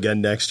do it all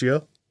again next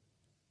year?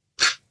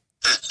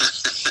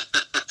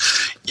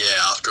 Yeah,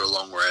 after a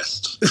long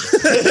rest.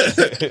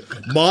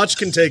 March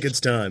can take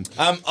its time.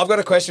 I've got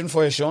a question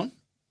for you, Sean.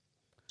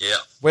 Yeah.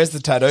 Where's the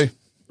tattoo?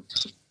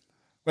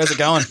 Where's it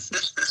going?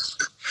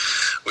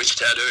 Which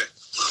tattoo?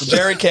 The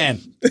jerry can.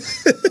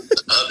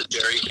 The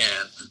jerry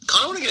can.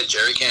 Kind of want to get a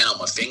jerry can on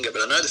my finger,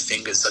 but I know the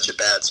finger's such a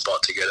bad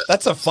spot to get it.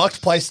 That's a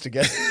fucked place to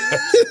get it.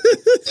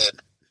 Yeah,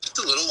 just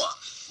a little one.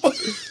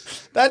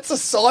 That's a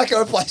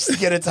psycho place to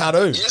get a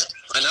tattoo. Yeah,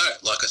 I know.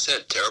 Like I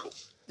said, terrible.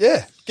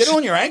 Yeah, get it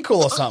on your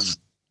ankle or something.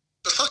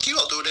 But fuck you,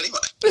 I'll do it anyway.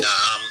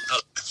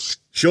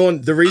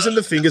 Sean, the reason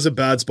the finger's a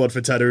bad spot for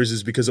tattoos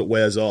is because it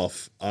wears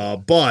off.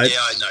 But yeah,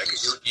 I know,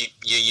 because you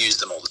use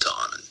them all the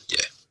time, and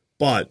yeah.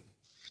 But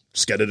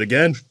just get it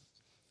again.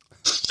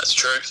 That's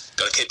true.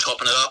 Got to keep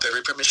topping it up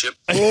every premiership.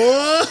 Top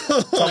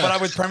it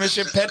up with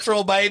premiership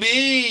petrol,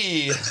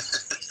 baby.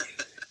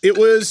 It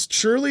was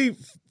truly,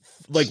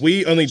 like,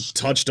 we only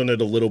touched on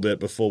it a little bit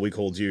before we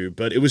called you,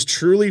 but it was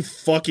truly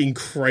fucking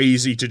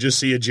crazy to just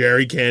see a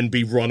jerry can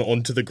be run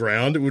onto the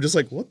ground. We were just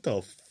like, what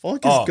the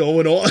fuck is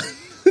going on?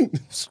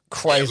 It's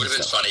crazy. Yeah, it would have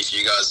been funny for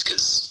you guys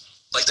because,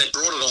 like, they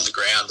brought it on the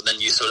ground and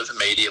then you sort of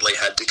immediately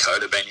had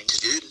Dakota being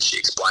interviewed and she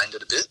explained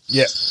it a bit.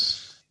 Yeah.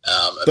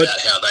 About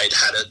how they'd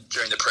had it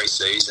during the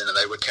pre-season and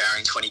they were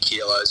carrying 20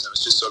 kilos, and it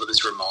was just sort of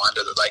this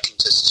reminder that they can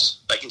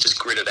just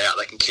grit it out,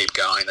 they can keep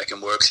going, they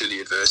can work through the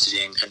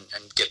adversity and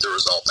get the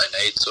result they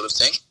need, sort of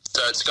thing.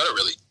 So it's got a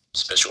really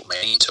special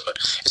meaning to it.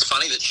 It's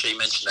funny that she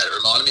mentioned that. It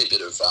reminded me a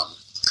bit of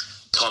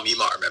Tom, you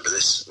might remember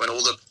this, when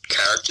all the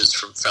characters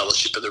from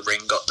Fellowship of the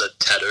Ring got a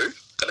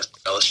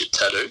fellowship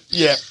tattoo.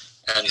 Yeah.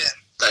 And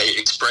they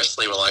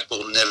expressly were like,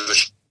 we'll never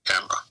show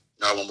camera.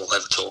 No one will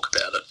ever talk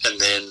about it. And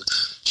then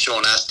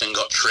Sean Astin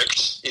got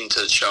tricked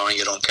into showing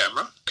it on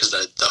camera because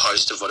the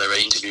host of whatever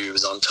interview he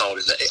was on told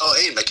him that,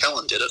 Ian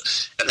McKellen did it.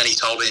 And then he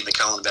told Ian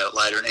McKellen about it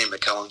later, and Ian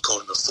McKellen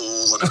called him a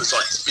fool, and it was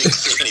like this big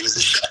thing, and he was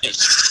ashamed.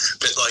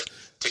 But, like,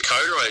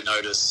 Dakota, I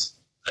noticed,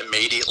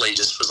 immediately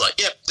just was like,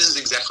 yep, this is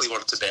exactly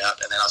what it's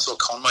about. And then I saw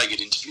Conway get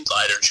interviewed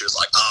later, and she was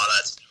like,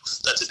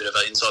 that's a bit of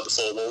an inside the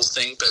four walls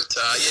thing. But,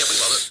 yeah, we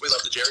love it. We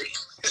love the Jerry.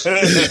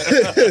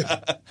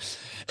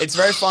 It's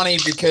very funny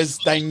because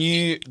they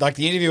knew, like,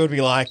 the interview would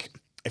be like,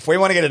 if we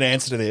want to get an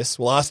answer to this,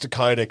 we'll ask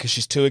Dakota because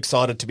she's too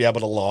excited to be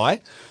able to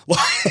lie. You got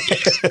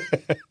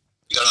to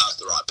ask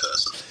the right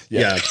person.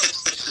 Yeah.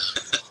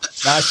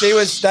 No, she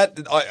was that.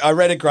 I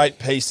read a great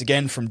piece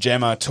again from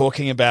Gemma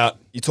talking about,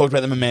 you talked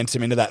about the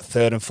momentum into that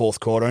third and fourth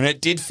quarter, and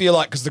it did feel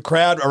like, because the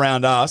crowd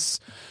around us,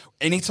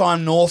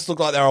 anytime North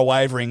looked like they were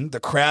wavering, the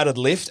crowd would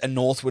lift and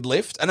North would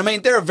lift. And I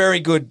mean, they're a very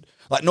good,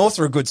 like, North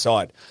are a good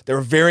side. They're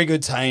a very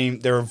good team.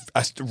 They're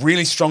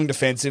really strong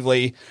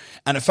defensively.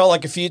 And it felt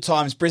like a few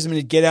times Brisbane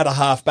would get out of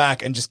half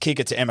back and just kick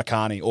it to Emma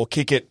Carney or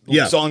kick it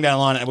song down the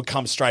line and it would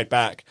come straight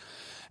back.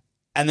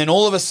 And then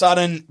all of a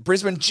sudden,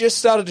 Brisbane just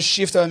started to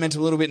shift the momentum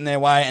a little bit in their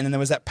way. And then there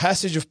was that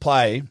passage of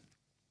play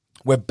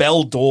where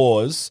Belle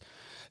Dawes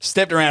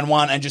stepped around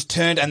one and just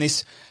turned, and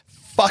this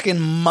fucking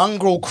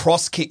mongrel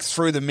cross kick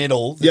through the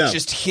middle that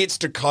just hits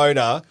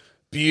Dakota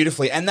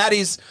beautifully. And that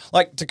is,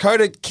 like,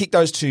 Dakota kicked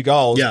those two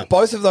goals. Yeah.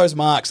 Both of those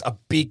marks are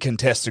big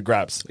contested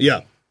grabs.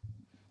 Yeah.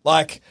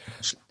 Like,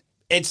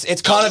 it's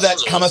kind of that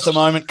cometh the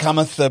moment,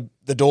 cometh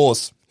the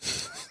doors.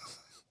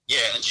 Yeah,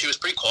 and she was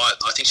pretty quiet.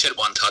 I think she had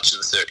one touch in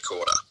the third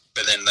quarter.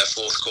 But then the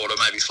fourth quarter,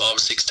 maybe 5 or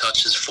 6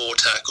 touches, 4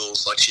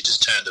 tackles, like, she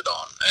just turned it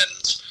on.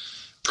 And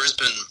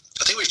Brisbane,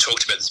 I think we've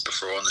talked about this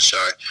before on the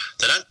show,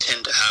 they don't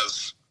tend to have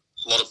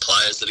a lot of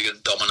players that are going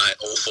to dominate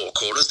all 4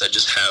 quarters. They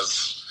just have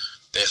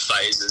their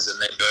phases and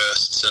their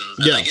bursts, and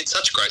they get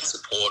such great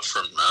support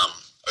from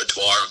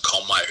O'Dwyer and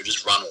Conway who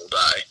just run all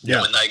day. Yeah.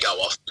 And when they go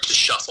off, just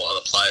shuffle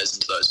other players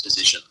into those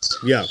positions.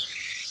 And, Yeah.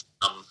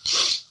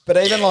 But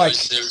even yeah, like,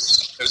 it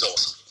was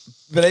awesome.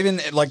 but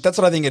even like that's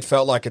what I think it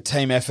felt like, a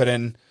team effort,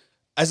 and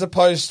as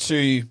opposed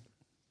to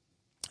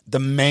the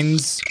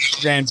men's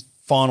grand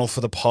final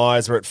for the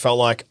Pies, where it felt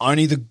like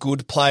only the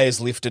good players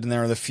lifted and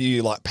there were the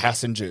few like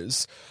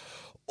passengers.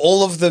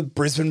 All of the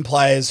Brisbane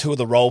players who are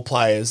the role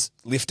players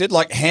lifted.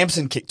 Like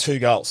Hampson kicked 2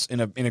 goals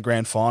in a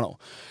grand final.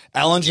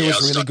 Allinger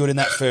was really good in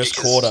that first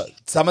quarter.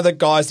 Some of the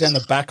guys down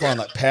the back line,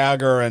 like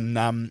Powger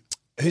and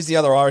who's the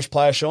other Irish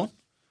player, Sean?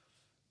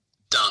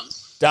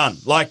 Done.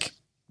 Like,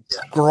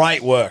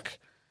 great work.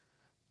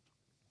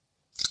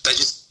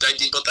 They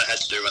did what they had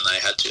to do when they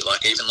had to.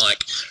 Like, even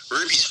like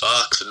Ruby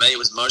Spark, for me,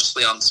 was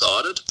mostly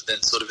unsided. But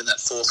then sort of in that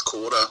fourth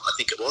quarter, I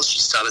think it was, she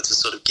started to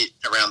sort of get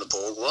around the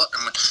ball a lot.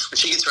 And when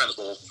she gets around the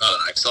ball, I don't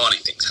know, exciting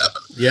things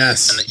happen.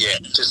 Yes. And yeah,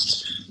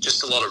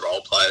 just a lot of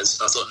role players.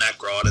 I thought Nat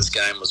Grider's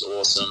game was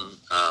awesome.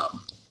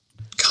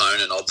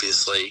 Conan,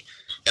 obviously.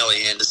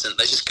 Ellie Anderson,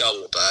 they just go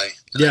all day.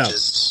 And Yeah.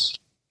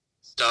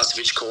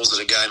 Starcevich calls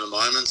it a game of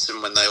moments,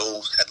 and when they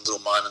all had little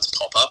moments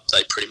pop up,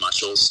 they pretty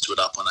much all stood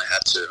up when they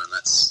had to, and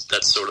that's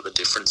sort of the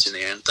difference in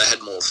the end. They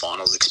had more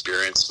finals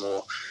experience,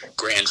 more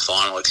grand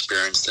final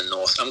experience than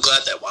North. I'm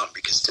glad they won,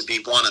 because to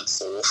be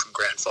 1-4 from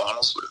grand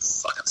finals would have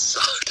fucking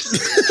sucked.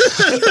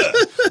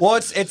 Well,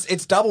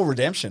 it's double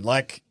redemption.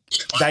 Like,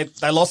 they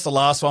lost the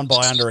last one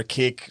by under a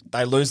kick.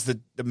 They lose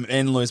the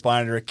men lose by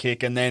under a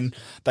kick, and then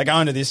they go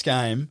into this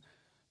game.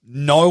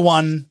 No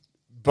one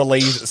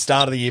believed at the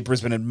start of the year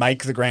Brisbane would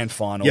make the grand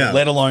final,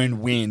 let alone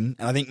win.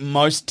 And I think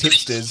most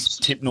tipsters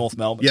tip North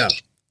Melbourne. Yeah.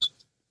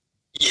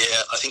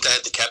 Yeah, I think they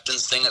had the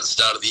captain's thing at the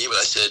start of the year where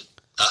they said,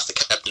 ask the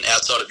captain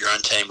outside of your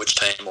own team which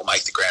team will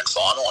make the grand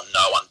final, and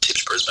no one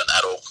tips Brisbane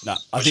at all. No,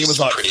 I think it was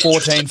like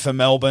 14 for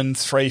Melbourne,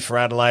 3 for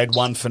Adelaide,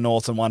 1 for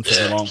North and 1 for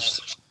Geelong.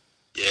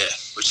 Yeah,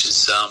 which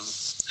is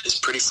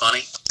pretty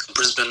funny.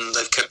 Brisbane,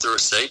 they've kept the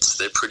receipts.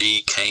 They're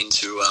pretty keen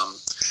to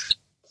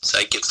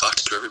say get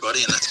fucked to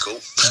everybody, and that's cool.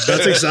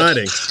 That's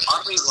exciting.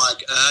 I think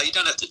you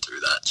don't have to do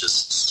that.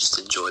 Just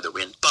enjoy the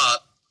win. But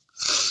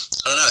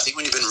I don't know. I think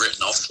when you've been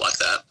written off like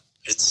that,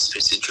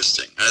 it's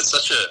interesting, and it's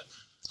such a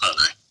I don't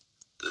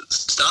know.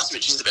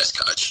 Starcevich is the best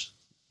coach.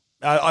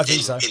 I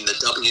think so. In the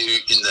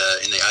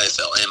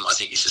AFLM, I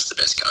think he's just the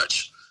best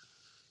coach.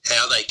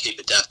 How they keep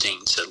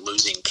adapting to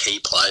losing key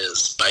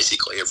players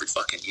basically every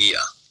fucking year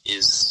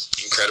is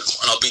incredible.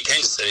 And I'll be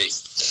keen to see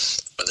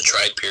when the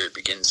trade period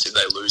begins if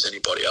they lose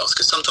anybody else.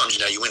 Because sometimes,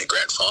 you win a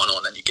grand final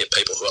and then you get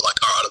people who are like,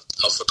 all right,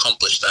 I've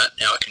accomplished that.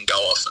 Now I can go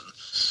off and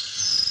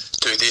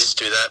do this,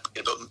 do that,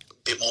 get a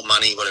bit more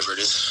money, whatever it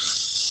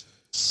is.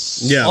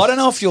 Yeah. I don't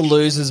know if you'll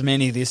lose as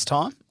many this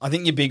time. I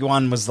think your big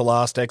one was the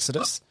last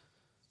Exodus.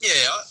 Yeah,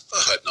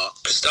 I hope not.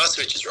 Because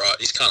Starcevich is right.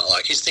 He's kind of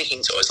like, his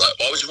thinking's always like,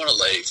 why would you want to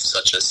leave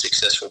such a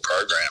successful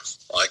program?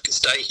 Like,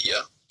 stay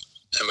here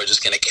and we're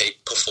just going to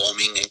keep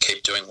performing and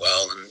keep doing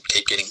well and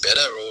keep getting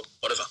better or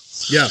whatever.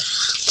 Yeah.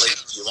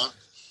 Leave if you want.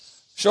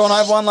 Sean, I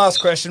have one last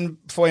question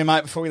for you,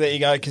 mate, before we let you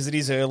go, because it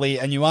is early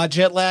and you are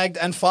jet lagged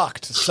and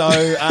fucked.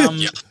 So,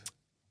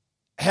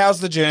 how's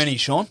the journey,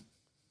 Sean?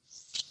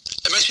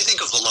 It makes me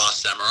think of The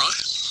Last Samurai.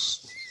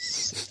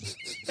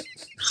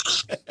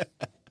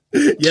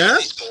 Yeah?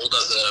 James Paul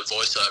does a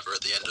voiceover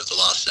at the end of The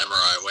Last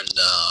Samurai when,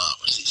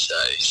 what does he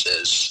say? He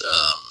says,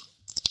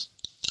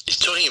 he's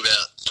talking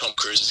about Tom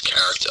Cruise's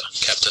character,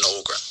 Captain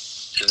Orgra,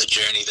 and the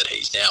journey that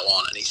he's now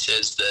on. And he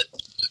says that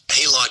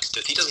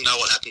he doesn't know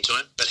what happened to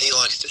him, but he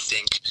likes to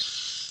think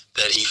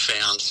that he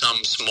found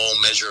some small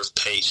measure of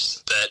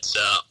peace that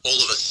all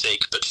of us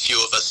seek, but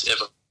few of us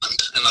ever find.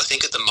 And I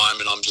think at the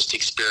moment I'm just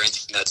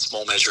experiencing that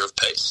small measure of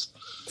peace.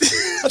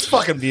 That's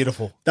fucking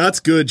beautiful. That's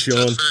good,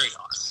 Sean. It's very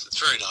nice. It's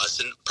very nice.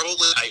 And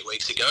probably 8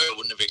 weeks ago, I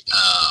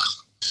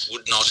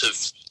would not have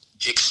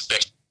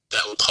expected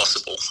that were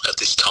possible at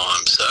this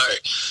time. So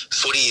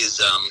footy's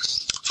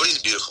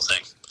a beautiful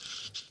thing.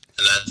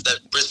 And that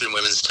Brisbane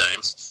women's team,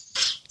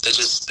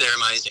 they're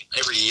amazing.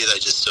 Every year they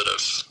just sort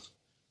of,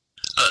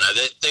 I don't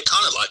know, they're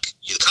kind of like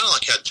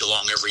how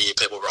Geelong, every year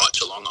people write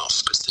Geelong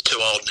off because they're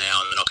too old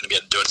now and they're not going to be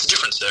able to do it. It's a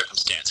different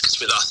circumstance because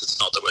with us it's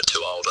not that we're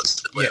too old,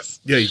 it's that we've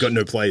you've got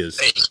no players.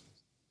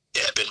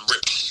 Been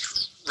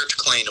ripped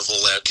clean of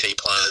all our key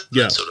players,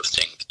 that sort of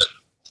thing. But,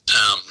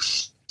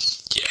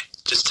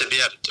 just to be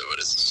able to do it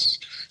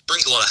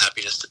brings a lot of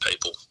happiness to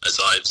people, as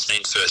I've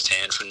seen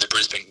firsthand from the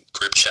Brisbane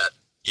group chat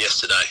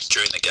yesterday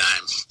during the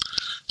game.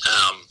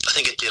 I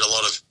think it did a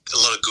lot of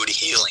good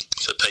healing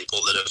for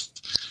people that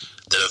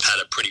have had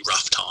a pretty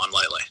rough time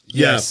lately.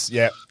 Yes,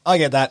 yeah, I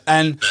get that,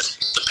 and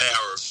that's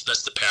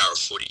the power of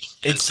footy.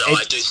 And so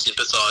I do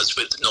sympathise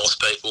with the North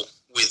people,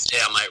 with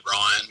our mate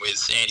Ryan,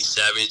 with Andy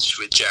Savage,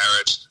 with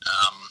Jared.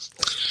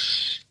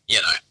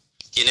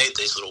 You need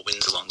these little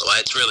wins along the way.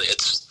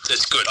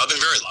 It's good. I've been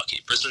very lucky.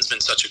 Brisbane's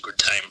been such a good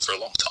team for a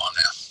long time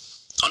now.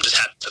 I'm just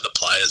happy for the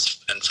players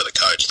and for the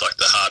coach, like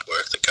the hard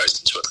work that goes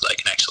into it, that they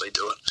can actually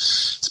do it.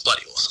 It's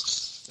bloody awesome.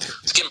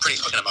 It's getting pretty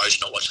fucking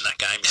emotional watching that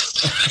game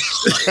yesterday.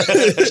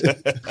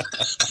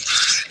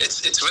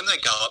 It's when they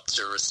go up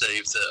to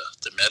receive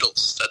the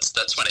medals.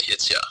 That's when it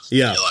hits you.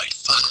 Yeah. You're like,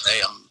 fuck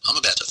me, I'm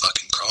about to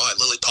fucking cry.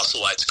 Lily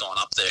Postlewaite's gone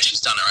up there.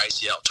 She's done her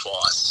ACL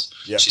twice.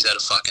 Yep. She's had a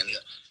fucking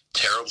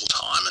terrible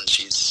time, and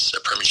she's a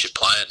premiership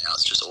player now.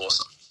 It's just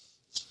awesome.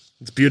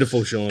 It's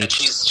beautiful, Sean. And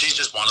she's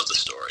just one of the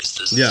stories.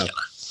 There's,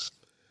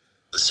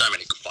 there's so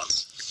many good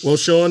ones. Well,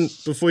 Sean,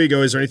 before you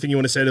go, is there anything you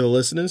want to say to the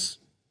listeners?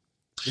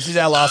 This is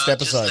our last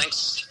episode.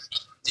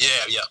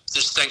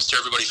 Just thanks to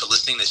everybody for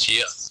listening this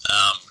year.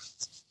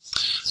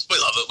 We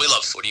love it. We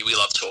love footy. We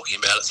love talking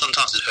about it.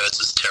 Sometimes it hurts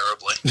us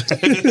terribly.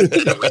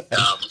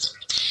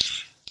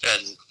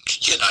 And,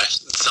 you know,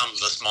 some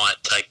of us might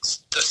take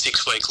a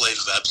 6-week leave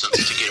of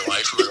absence to get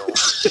away from it all.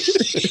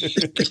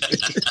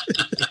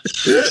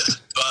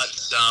 But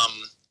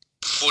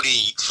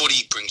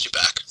footy brings you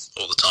back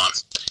all the time.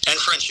 And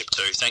friendship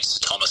too, thanks to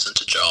Thomas and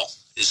to Joel.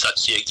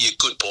 You're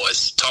good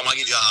boys. Tom, I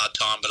give you a hard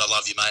time, but I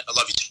love you, mate. I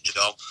love you too,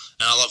 Joel.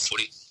 And I love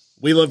footy.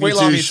 We love you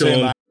too,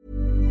 Sean.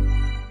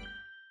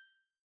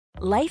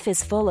 Life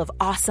is full of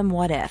awesome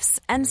what-ifs,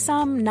 and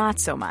some not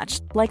so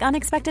much, like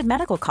unexpected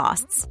medical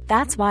costs.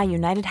 That's why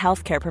United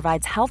Healthcare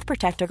provides Health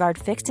Protector Guard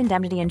fixed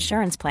indemnity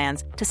insurance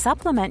plans to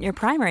supplement your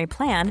primary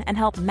plan and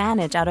help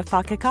manage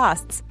out-of-pocket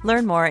costs.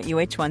 Learn more at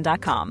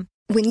uh1.com.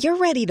 When you're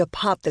ready to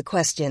pop the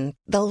question,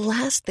 the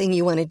last thing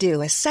you want to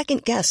do is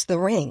second-guess the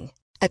ring.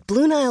 At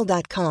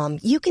BlueNile.com,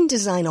 you can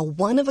design a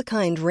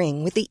one-of-a-kind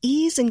ring with the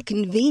ease and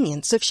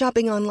convenience of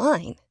shopping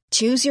online.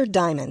 Choose your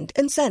diamond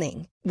and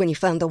setting. When you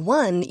find the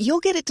one, you'll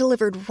get it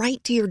delivered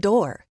right to your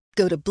door.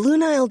 Go to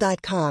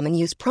BlueNile.com and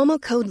use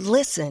promo code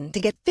LISTEN to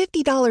get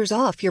 $50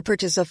 off your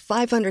purchase of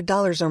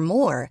 $500 or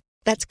more.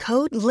 That's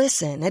code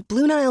LISTEN at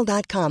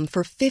BlueNile.com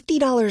for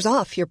 $50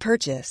 off your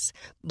purchase.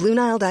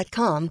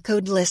 BlueNile.com,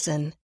 code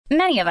LISTEN.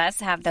 Many of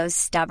us have those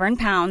stubborn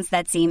pounds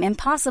that seem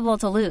impossible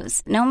to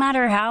lose, no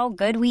matter how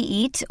good we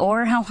eat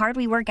or how hard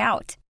we work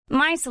out.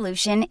 My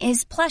solution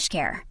is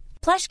PlushCare.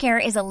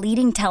 PlushCare is a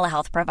leading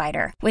telehealth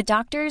provider with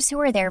doctors who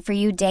are there for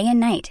you day and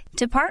night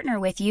to partner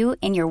with you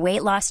in your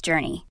weight loss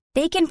journey.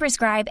 They can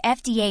prescribe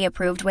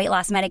FDA-approved weight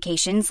loss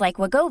medications like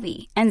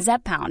Wegovy and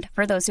Zepbound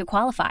for those who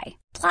qualify.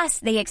 Plus,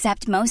 they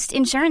accept most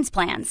insurance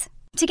plans.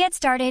 To get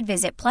started,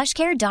 visit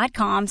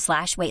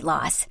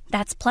plushcare.com/weightloss.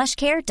 That's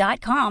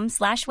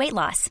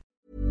plushcare.com/weightloss.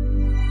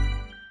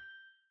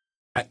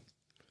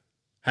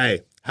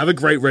 Hey, have a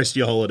great rest of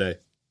your holiday.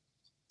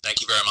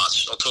 Thank you very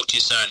much. I'll talk to you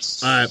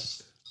soon. All right.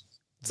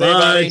 See you,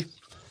 buddy.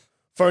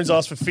 Phones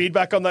asked for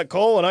feedback on that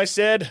call, and I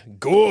said,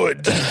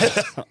 good.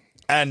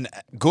 And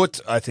gut,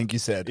 I think you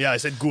said. Yeah, I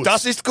said gut.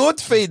 Das ist gut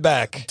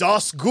feedback.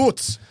 Das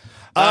gut.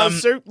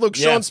 So, look,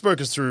 Sean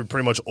spoke us through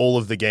pretty much all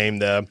of the game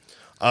there.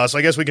 So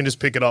I guess we can just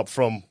pick it up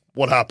from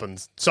what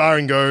happens.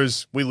 Siren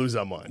goes, we lose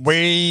our minds.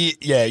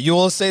 You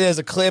will see there's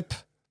a clip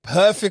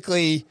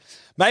perfectly,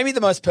 maybe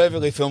the most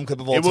perfectly filmed clip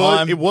of all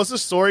time. It was a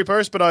story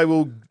post, but I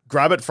will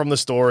grab it from the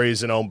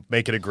stories and I'll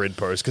make it a grid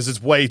post because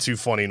it's way too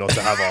funny not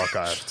to have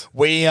archived.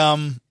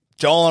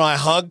 Joel and I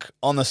hug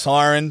on the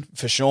siren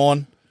for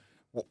Sean.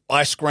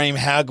 I scream,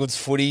 "How good's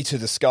footy" to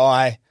the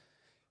sky.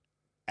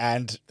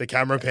 And the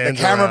camera pans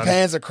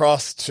pans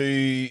across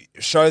to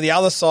show the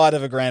other side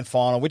of a grand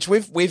final, which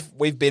we've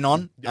been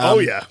on.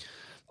 Yeah.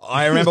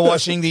 I remember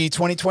watching the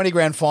 2020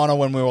 grand final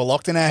when we were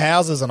locked in our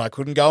houses and I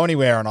couldn't go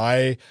anywhere, and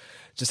I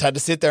just had to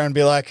sit there and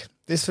be like,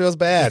 "This feels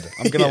bad.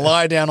 I'm going to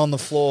lie down on the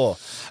floor."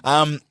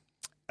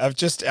 Of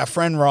just our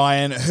friend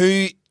Ryan,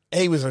 he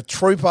was a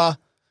trooper.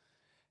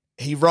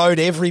 He rode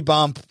every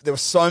bump. There were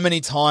so many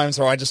times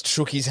where I just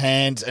shook his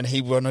hand and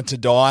he wanted to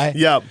die.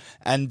 Yep.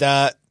 And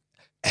our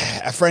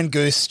friend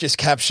Goose just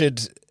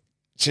captured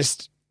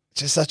just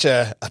such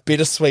a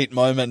bittersweet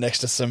moment next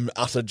to some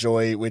utter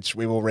joy, which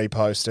we will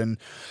repost. And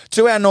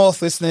to our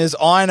North listeners,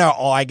 I know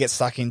I get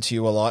stuck into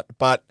you a lot,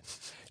 but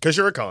because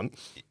you're a cunt.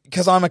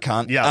 Because I'm a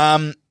cunt.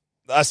 Yeah.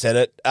 I said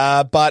it.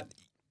 But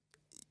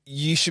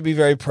you should be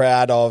very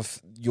proud of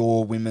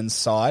your women's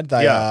side.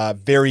 They are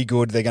very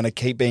good. They're going to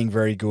keep being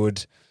very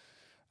good.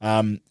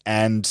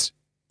 And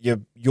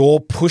you're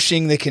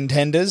pushing the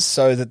contenders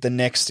so that the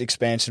next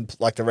expansion,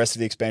 like the rest of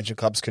the expansion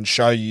clubs, can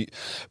show you.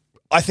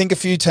 I think a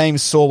few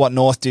teams saw what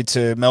North did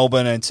to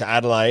Melbourne and to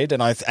Adelaide,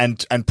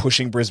 and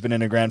pushing Brisbane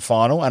in a grand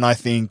final. And I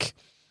think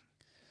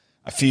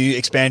a few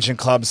expansion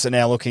clubs are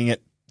now looking at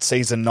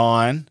season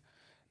 9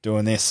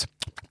 doing this.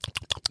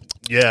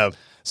 Yeah.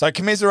 So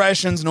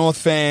commiserations, North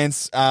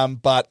fans,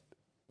 but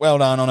well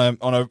done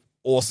on a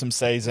awesome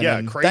season. Yeah,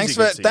 and crazy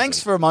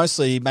thanks for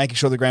mostly making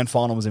sure the grand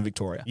final was in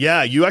Victoria.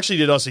 Yeah, you actually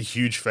did us a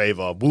huge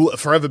favor. We'll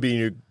forever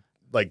be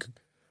like,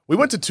 we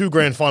went to 2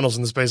 grand finals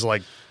in the space of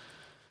like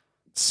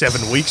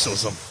 7 weeks or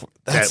something.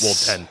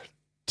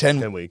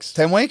 10 weeks.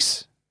 10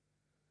 weeks?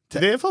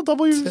 Did the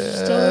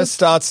AFLW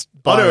starts?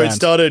 Oh no, it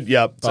started.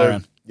 Yeah,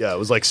 so it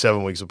was like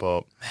 7 weeks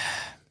apart.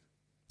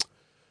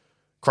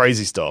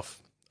 Crazy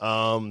stuff.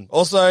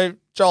 Also,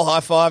 Joel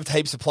high-fived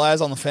heaps of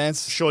players on the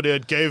fence. Sure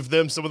did. Gave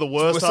them some of the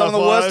worst Some of the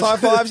worst high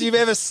fives you've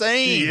ever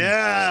seen.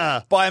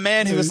 Yeah. By a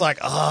man who was like,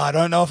 I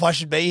don't know if I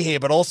should be here,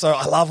 but also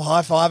I love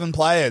high-fiving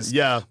players.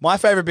 Yeah. My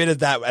favourite bit of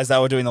that, as they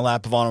were doing the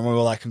lap of honour, and we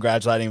were like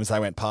congratulating him as they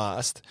went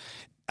past.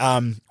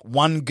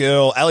 One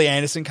girl, Ellie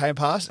Anderson, came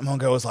past, and one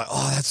girl was like,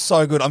 that's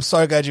so good. I'm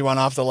so glad you won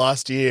after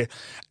last year.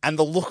 And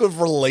the look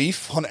of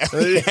relief on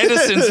Ellie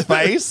Anderson's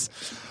face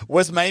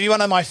was maybe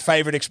one of my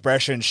favourite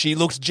expressions. She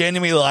looked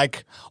genuinely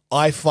like,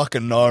 I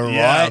fucking know,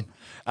 right?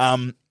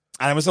 And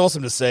it was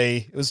awesome to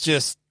see.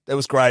 It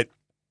was great.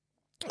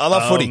 I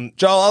love footy.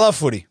 Joel, I love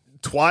footy.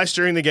 Twice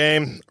during the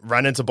game,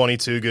 ran into Bonnie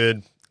Too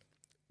Good.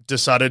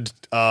 Decided,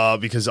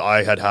 because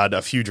I had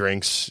a few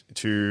drinks,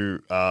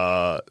 to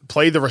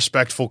play the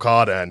respectful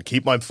card and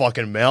keep my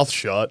fucking mouth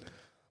shut.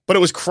 But it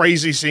was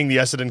crazy seeing the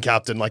Essendon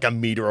captain like a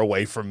meter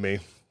away from me.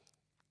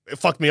 It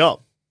fucked me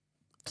up.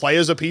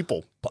 Players are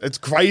people. It's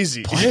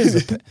crazy.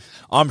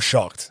 I'm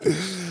shocked.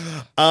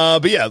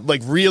 But yeah,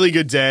 like really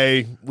good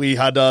day. We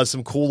had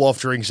some cool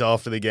off drinks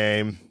after the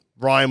game.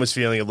 Ryan was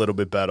feeling a little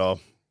bit better.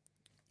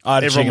 I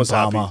had Everyone chicken was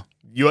happy. parma.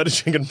 You had a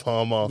chicken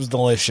parma. It was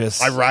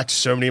delicious. I racked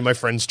so many of my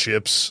friends'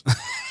 chips.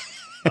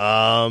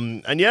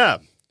 And yeah,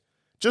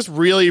 just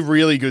really,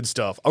 really good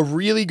stuff. A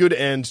really good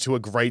end to a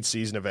great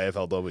season of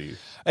AFLW.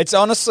 It's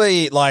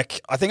honestly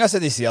like, I think I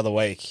said this the other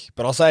week,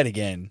 but I'll say it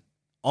again.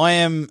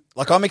 I'm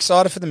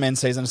excited for the men's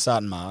season to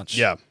start in March.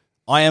 Yeah.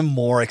 I am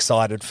more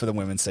excited for the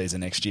women's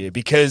season next year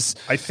because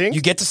I think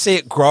you get to see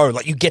it grow.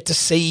 Like you get to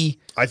see.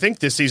 I think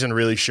this season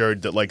really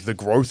showed that like the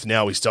growth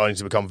now is starting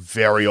to become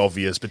very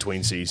obvious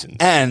between seasons.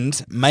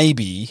 And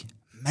maybe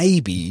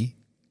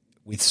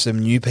with some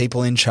new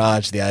people in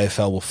charge, the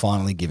AFL will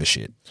finally give a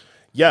shit.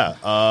 Yeah,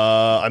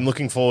 I'm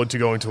looking forward to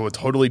going to a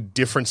totally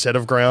different set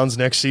of grounds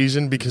next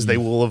season because they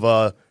will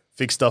have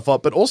fixed stuff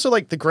up. But also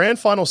like the grand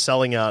final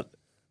selling out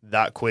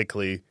that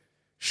quickly.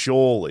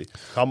 Surely.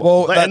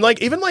 And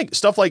like even like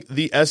stuff like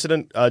the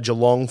Essendon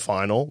Geelong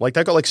final, like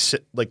that got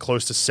like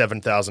close to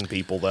 7,000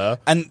 people there.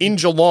 And in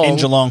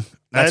Geelong.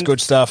 That's good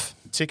stuff.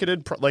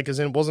 Ticketed, like as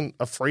in it wasn't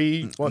a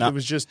free one, No. it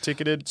was just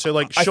ticketed. So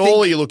like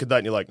surely you look at that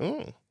and you're like,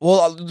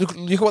 Well, look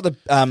at what the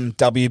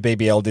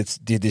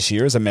WBBL did this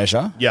year as a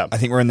measure. Yeah. I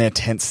think we're in their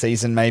 10th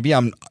season maybe.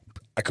 I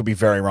could be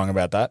very wrong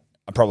about that.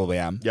 I probably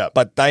am. Yeah.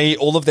 But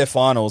all of their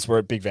finals were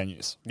at big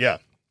venues. Yeah.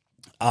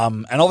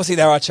 And obviously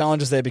there are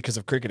challenges there because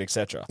of cricket,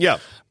 etc. Yeah.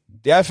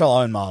 The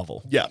AFL own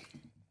Marvel. Yeah.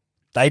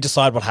 They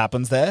decide what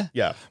happens there.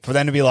 Yeah. For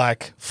them to be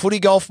like, footy,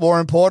 golf, more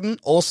important.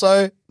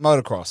 Also,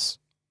 motocross.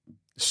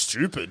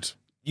 Stupid.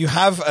 You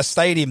have a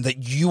stadium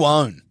that you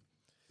own.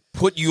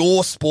 Put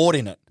your sport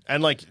in it.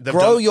 And like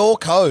grow your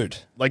code.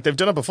 Like they've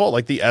done it before.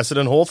 Like the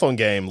Essendon Hawthorn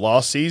game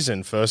last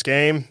season, first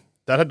game,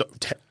 that had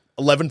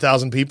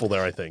 11,000 people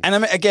there, I think. And I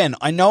mean, again,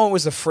 I know it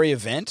was a free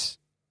event,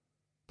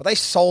 but they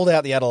sold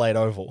out the Adelaide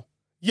Oval.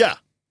 Yeah.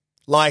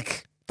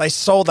 Like, they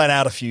sold that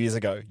out a few years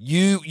ago.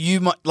 You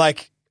might,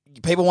 like,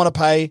 people want to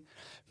pay.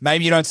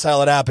 Maybe you don't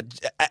sell it out, but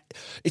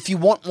if you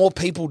want more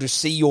people to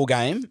see your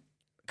game,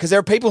 because there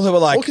are people who are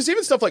like... Well, because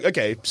even stuff like,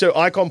 okay, so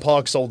Icon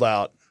Park sold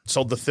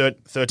the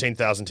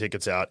 13,000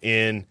 tickets out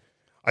in,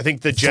 I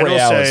think the general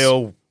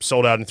sale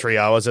sold out in 3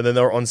 hours, and then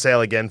they were on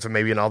sale again for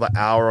maybe another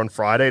hour on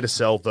Friday to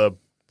sell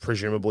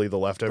presumably the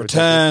leftover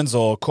returns tickets.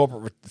 Or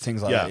corporate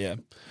things like that, yeah.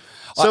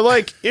 So,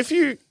 like, if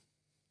you...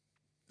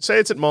 Say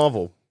it's at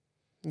Marvel,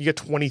 you get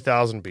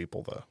 20,000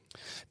 people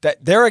there.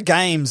 There are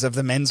games of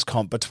the men's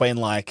comp between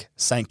like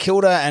St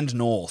Kilda and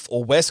North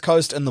or West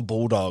Coast and the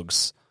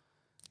Bulldogs.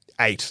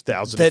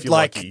 8,000 if you're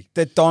lucky.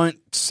 That don't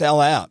sell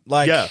out.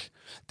 Like yeah.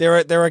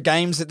 There are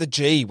games at the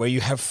G where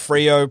you have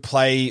Freo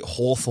play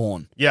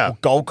Hawthorn. Yeah. Or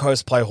Gold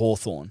Coast play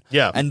Hawthorn.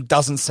 Yeah. And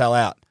doesn't sell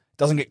out.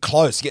 Doesn't get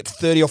close. You get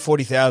 30 or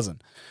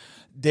 40,000.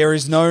 There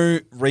is no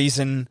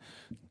reason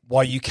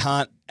why you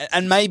can't.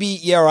 And maybe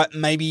you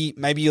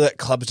let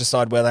clubs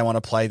decide where they want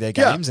to play their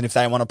games, and if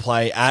they want to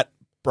play at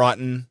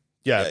Brighton,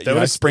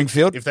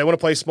 Springfield. If they want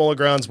to play smaller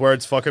grounds where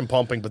it's fucking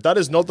pumping, but that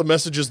is not the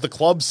messages the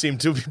clubs seem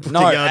to be putting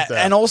out there.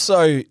 And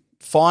also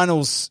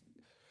finals,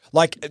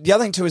 like the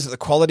other thing too is that the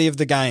quality of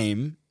the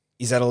game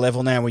is at a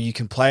level now where you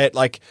can play it.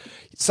 Like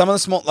some of the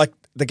small, like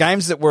the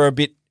games that were a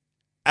bit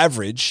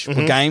average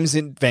were games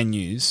in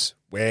venues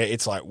where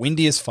it's like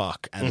windy as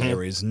fuck and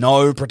there is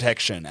no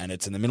protection and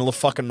it's in the middle of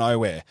fucking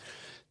nowhere.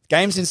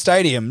 Games in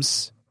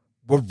stadiums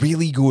were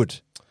really good.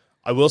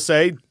 I will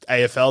say,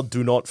 AFL,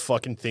 do not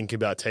fucking think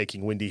about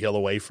taking Windy Hill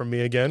away from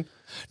me again.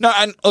 No,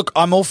 and look,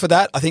 I'm all for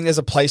that. I think there's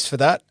a place for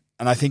that.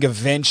 And I think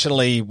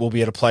eventually we'll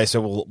be at a place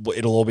where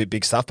it'll all be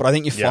big stuff. But I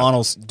think your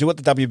finals, do what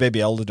the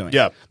WBBL are doing.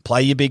 Yeah.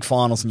 Play your big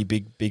finals and your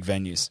big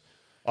venues.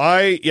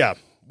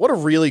 What a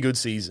really good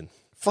season.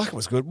 Fuck, it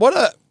was good. What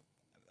a,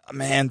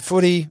 man,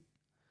 football's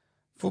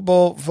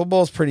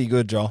pretty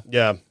good, Joel.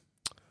 Yeah.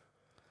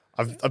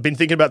 I've been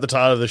thinking about the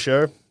title of the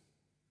show.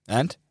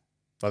 And?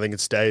 I think it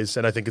stays,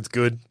 and I think it's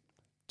good.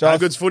 Joel, how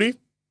good's footy?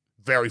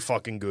 Very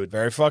fucking good.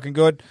 Very fucking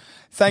good.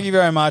 Thank you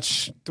very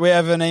much. Do we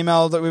have an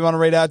email that we want to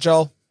read out,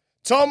 Joel?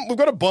 Tom, we've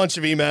got a bunch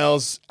of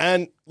emails,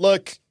 and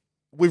look,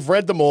 we've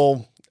read them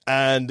all,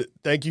 And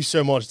thank you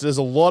so much. There's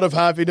a lot of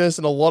happiness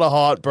and a lot of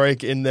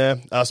heartbreak in there.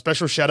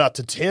 Special shout out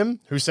to Tim,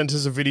 who sent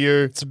us a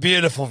video. It's a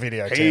beautiful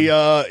video,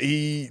 Tim.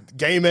 He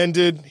game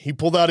ended. He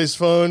pulled out his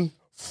phone,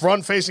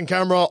 front-facing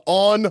camera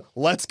on.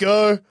 Let's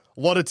go. A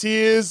lot of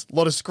tears, a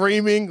lot of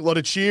screaming, a lot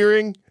of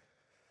cheering.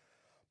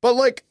 But,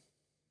 like,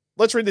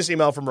 let's read this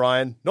email from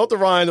Ryan. Not the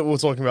Ryan that we were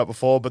talking about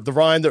before, but the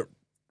Ryan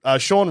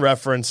that Sean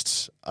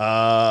referenced.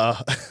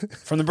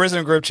 From the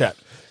Brisbane group chat.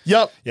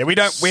 Yep. Yeah, we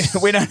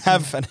don't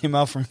have an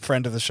email from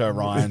friend of the show,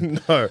 Ryan.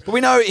 No. But we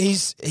know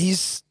he's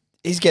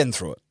getting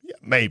through it. Yeah,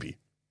 maybe.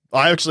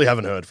 I actually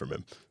haven't heard from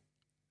him.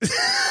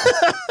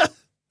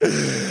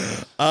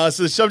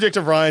 So the subject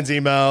of Ryan's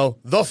email,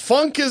 the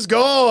funk is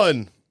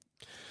gone.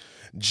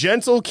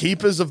 Gentle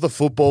keepers of the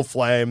football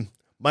flame,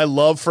 my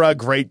love for our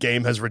great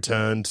game has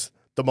returned.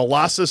 The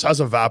molasses has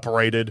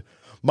evaporated.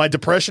 My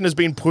depression has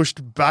been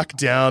pushed back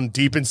down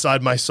deep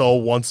inside my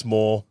soul once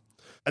more.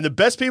 And the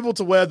best people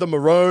to wear the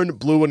maroon,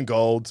 blue, and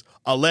gold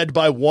are led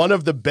by one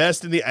of the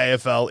best in the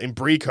AFL in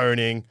Bree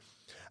Koning,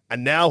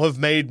 and now have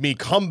made me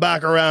come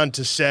back around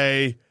to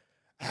say,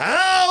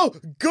 how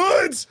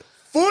good's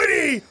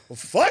footy?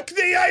 Fuck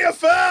the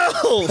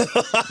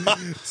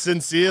AFL!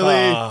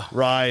 Sincerely,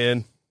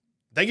 Ryan.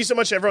 Thank you so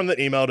much to everyone that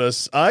emailed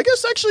us. I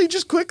guess actually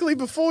just quickly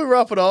before we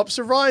wrap it up,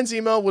 so Ryan's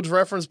email was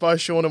referenced by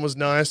Sean and was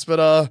nice,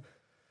 but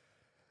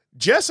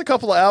Jess a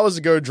couple of hours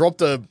ago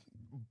dropped a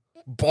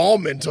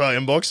bomb into our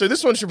inbox, so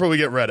this one should probably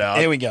get read out.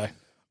 Here we go.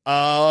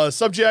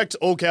 Subject,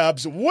 all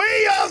caps, we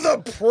are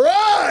the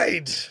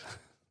pride!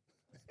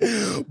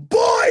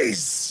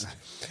 Boys!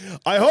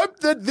 I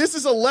hope that this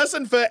is a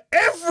lesson for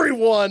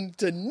everyone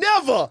to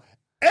never,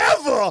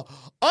 ever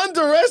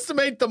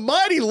underestimate the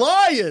mighty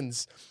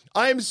Lions.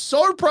 I am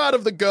so proud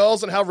of the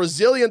girls and how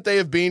resilient they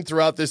have been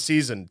throughout this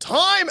season.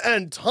 Time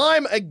and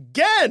time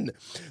again,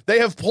 they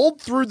have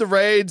pulled through the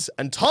raids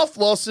and tough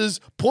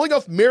losses, pulling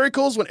off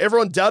miracles when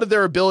everyone doubted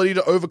their ability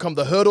to overcome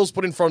the hurdles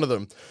put in front of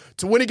them.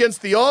 To win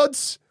against the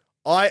odds,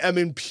 I am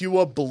in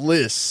pure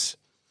bliss.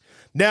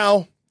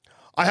 Now,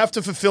 I have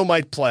to fulfill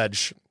my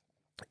pledge.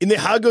 In the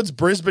How Good's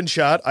Brisbane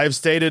chat, I have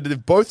stated that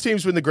if both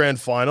teams win the grand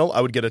final,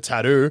 I would get a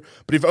tattoo,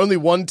 but if only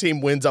one team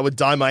wins, I would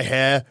dye my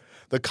hair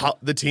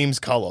the team's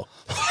color.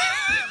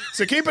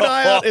 So keep an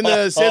eye out in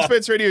the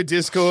Sandspants Radio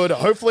Discord.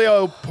 Hopefully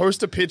I'll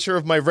post a picture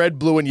of my red,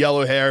 blue, and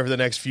yellow hair over the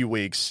next few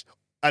weeks.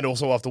 And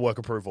also after work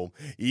approval.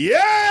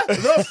 Yeah,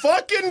 the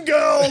fucking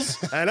girls!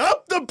 And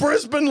up the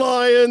Brisbane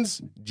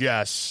Lions!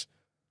 Jess.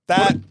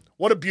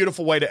 What a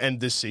beautiful way to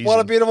end this season. What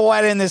a beautiful way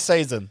to end this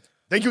season.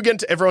 Thank you again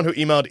to everyone who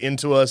emailed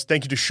into us.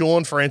 Thank you to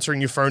Sean for answering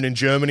your phone in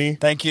Germany.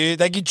 Thank you.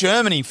 Thank you,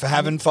 Germany, for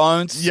having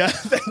phones. Yeah,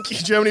 thank you,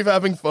 Germany, for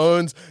having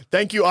phones.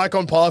 Thank you,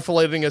 Icon Pod, for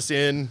letting us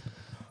in.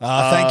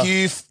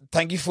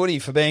 Thank you, Footy,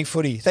 for being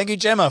Footy. Thank you,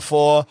 Gemma,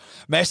 for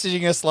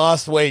messaging us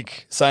last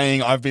week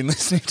saying, I've been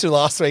listening to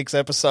last week's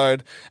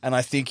episode and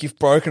I think you've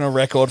broken a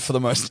record for the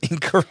most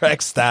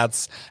incorrect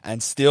stats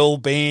and still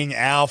being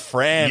our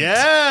friend.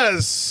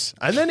 Yes!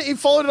 And then he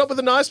followed it up with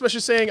a nice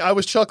message saying, I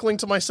was chuckling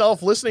to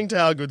myself listening to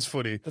How Good's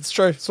Footy. That's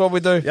true. That's what we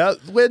do. Yeah,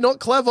 we're not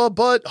clever,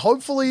 but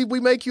hopefully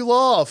we make you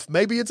laugh.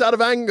 Maybe it's out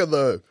of anger,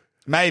 though.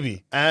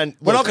 Maybe. And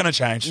we're not going to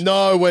change.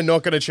 No, we're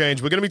not going to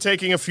change. We're going to be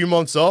taking a few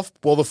months off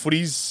while the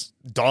footy's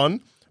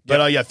done.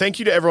 But yeah, thank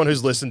you to everyone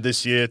who's listened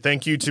this year.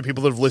 Thank you to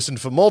people that have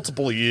listened for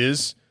multiple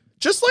years.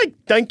 Just like,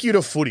 thank you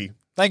to Footy.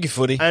 Thank you,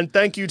 Footy. And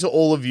thank you to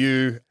all of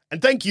you.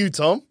 And thank you,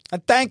 Tom.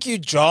 And thank you,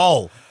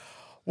 Joel.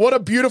 What a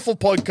beautiful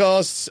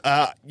podcast.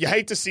 You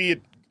hate to see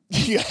it.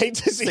 You hate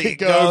to see it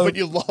go, but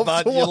you love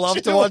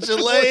to watch it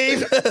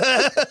leave.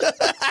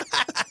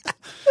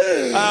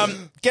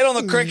 Get on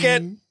the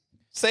cricket.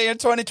 See you in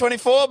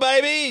 2024,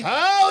 baby.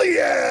 Hell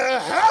yeah.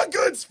 How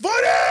good's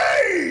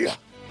Footy?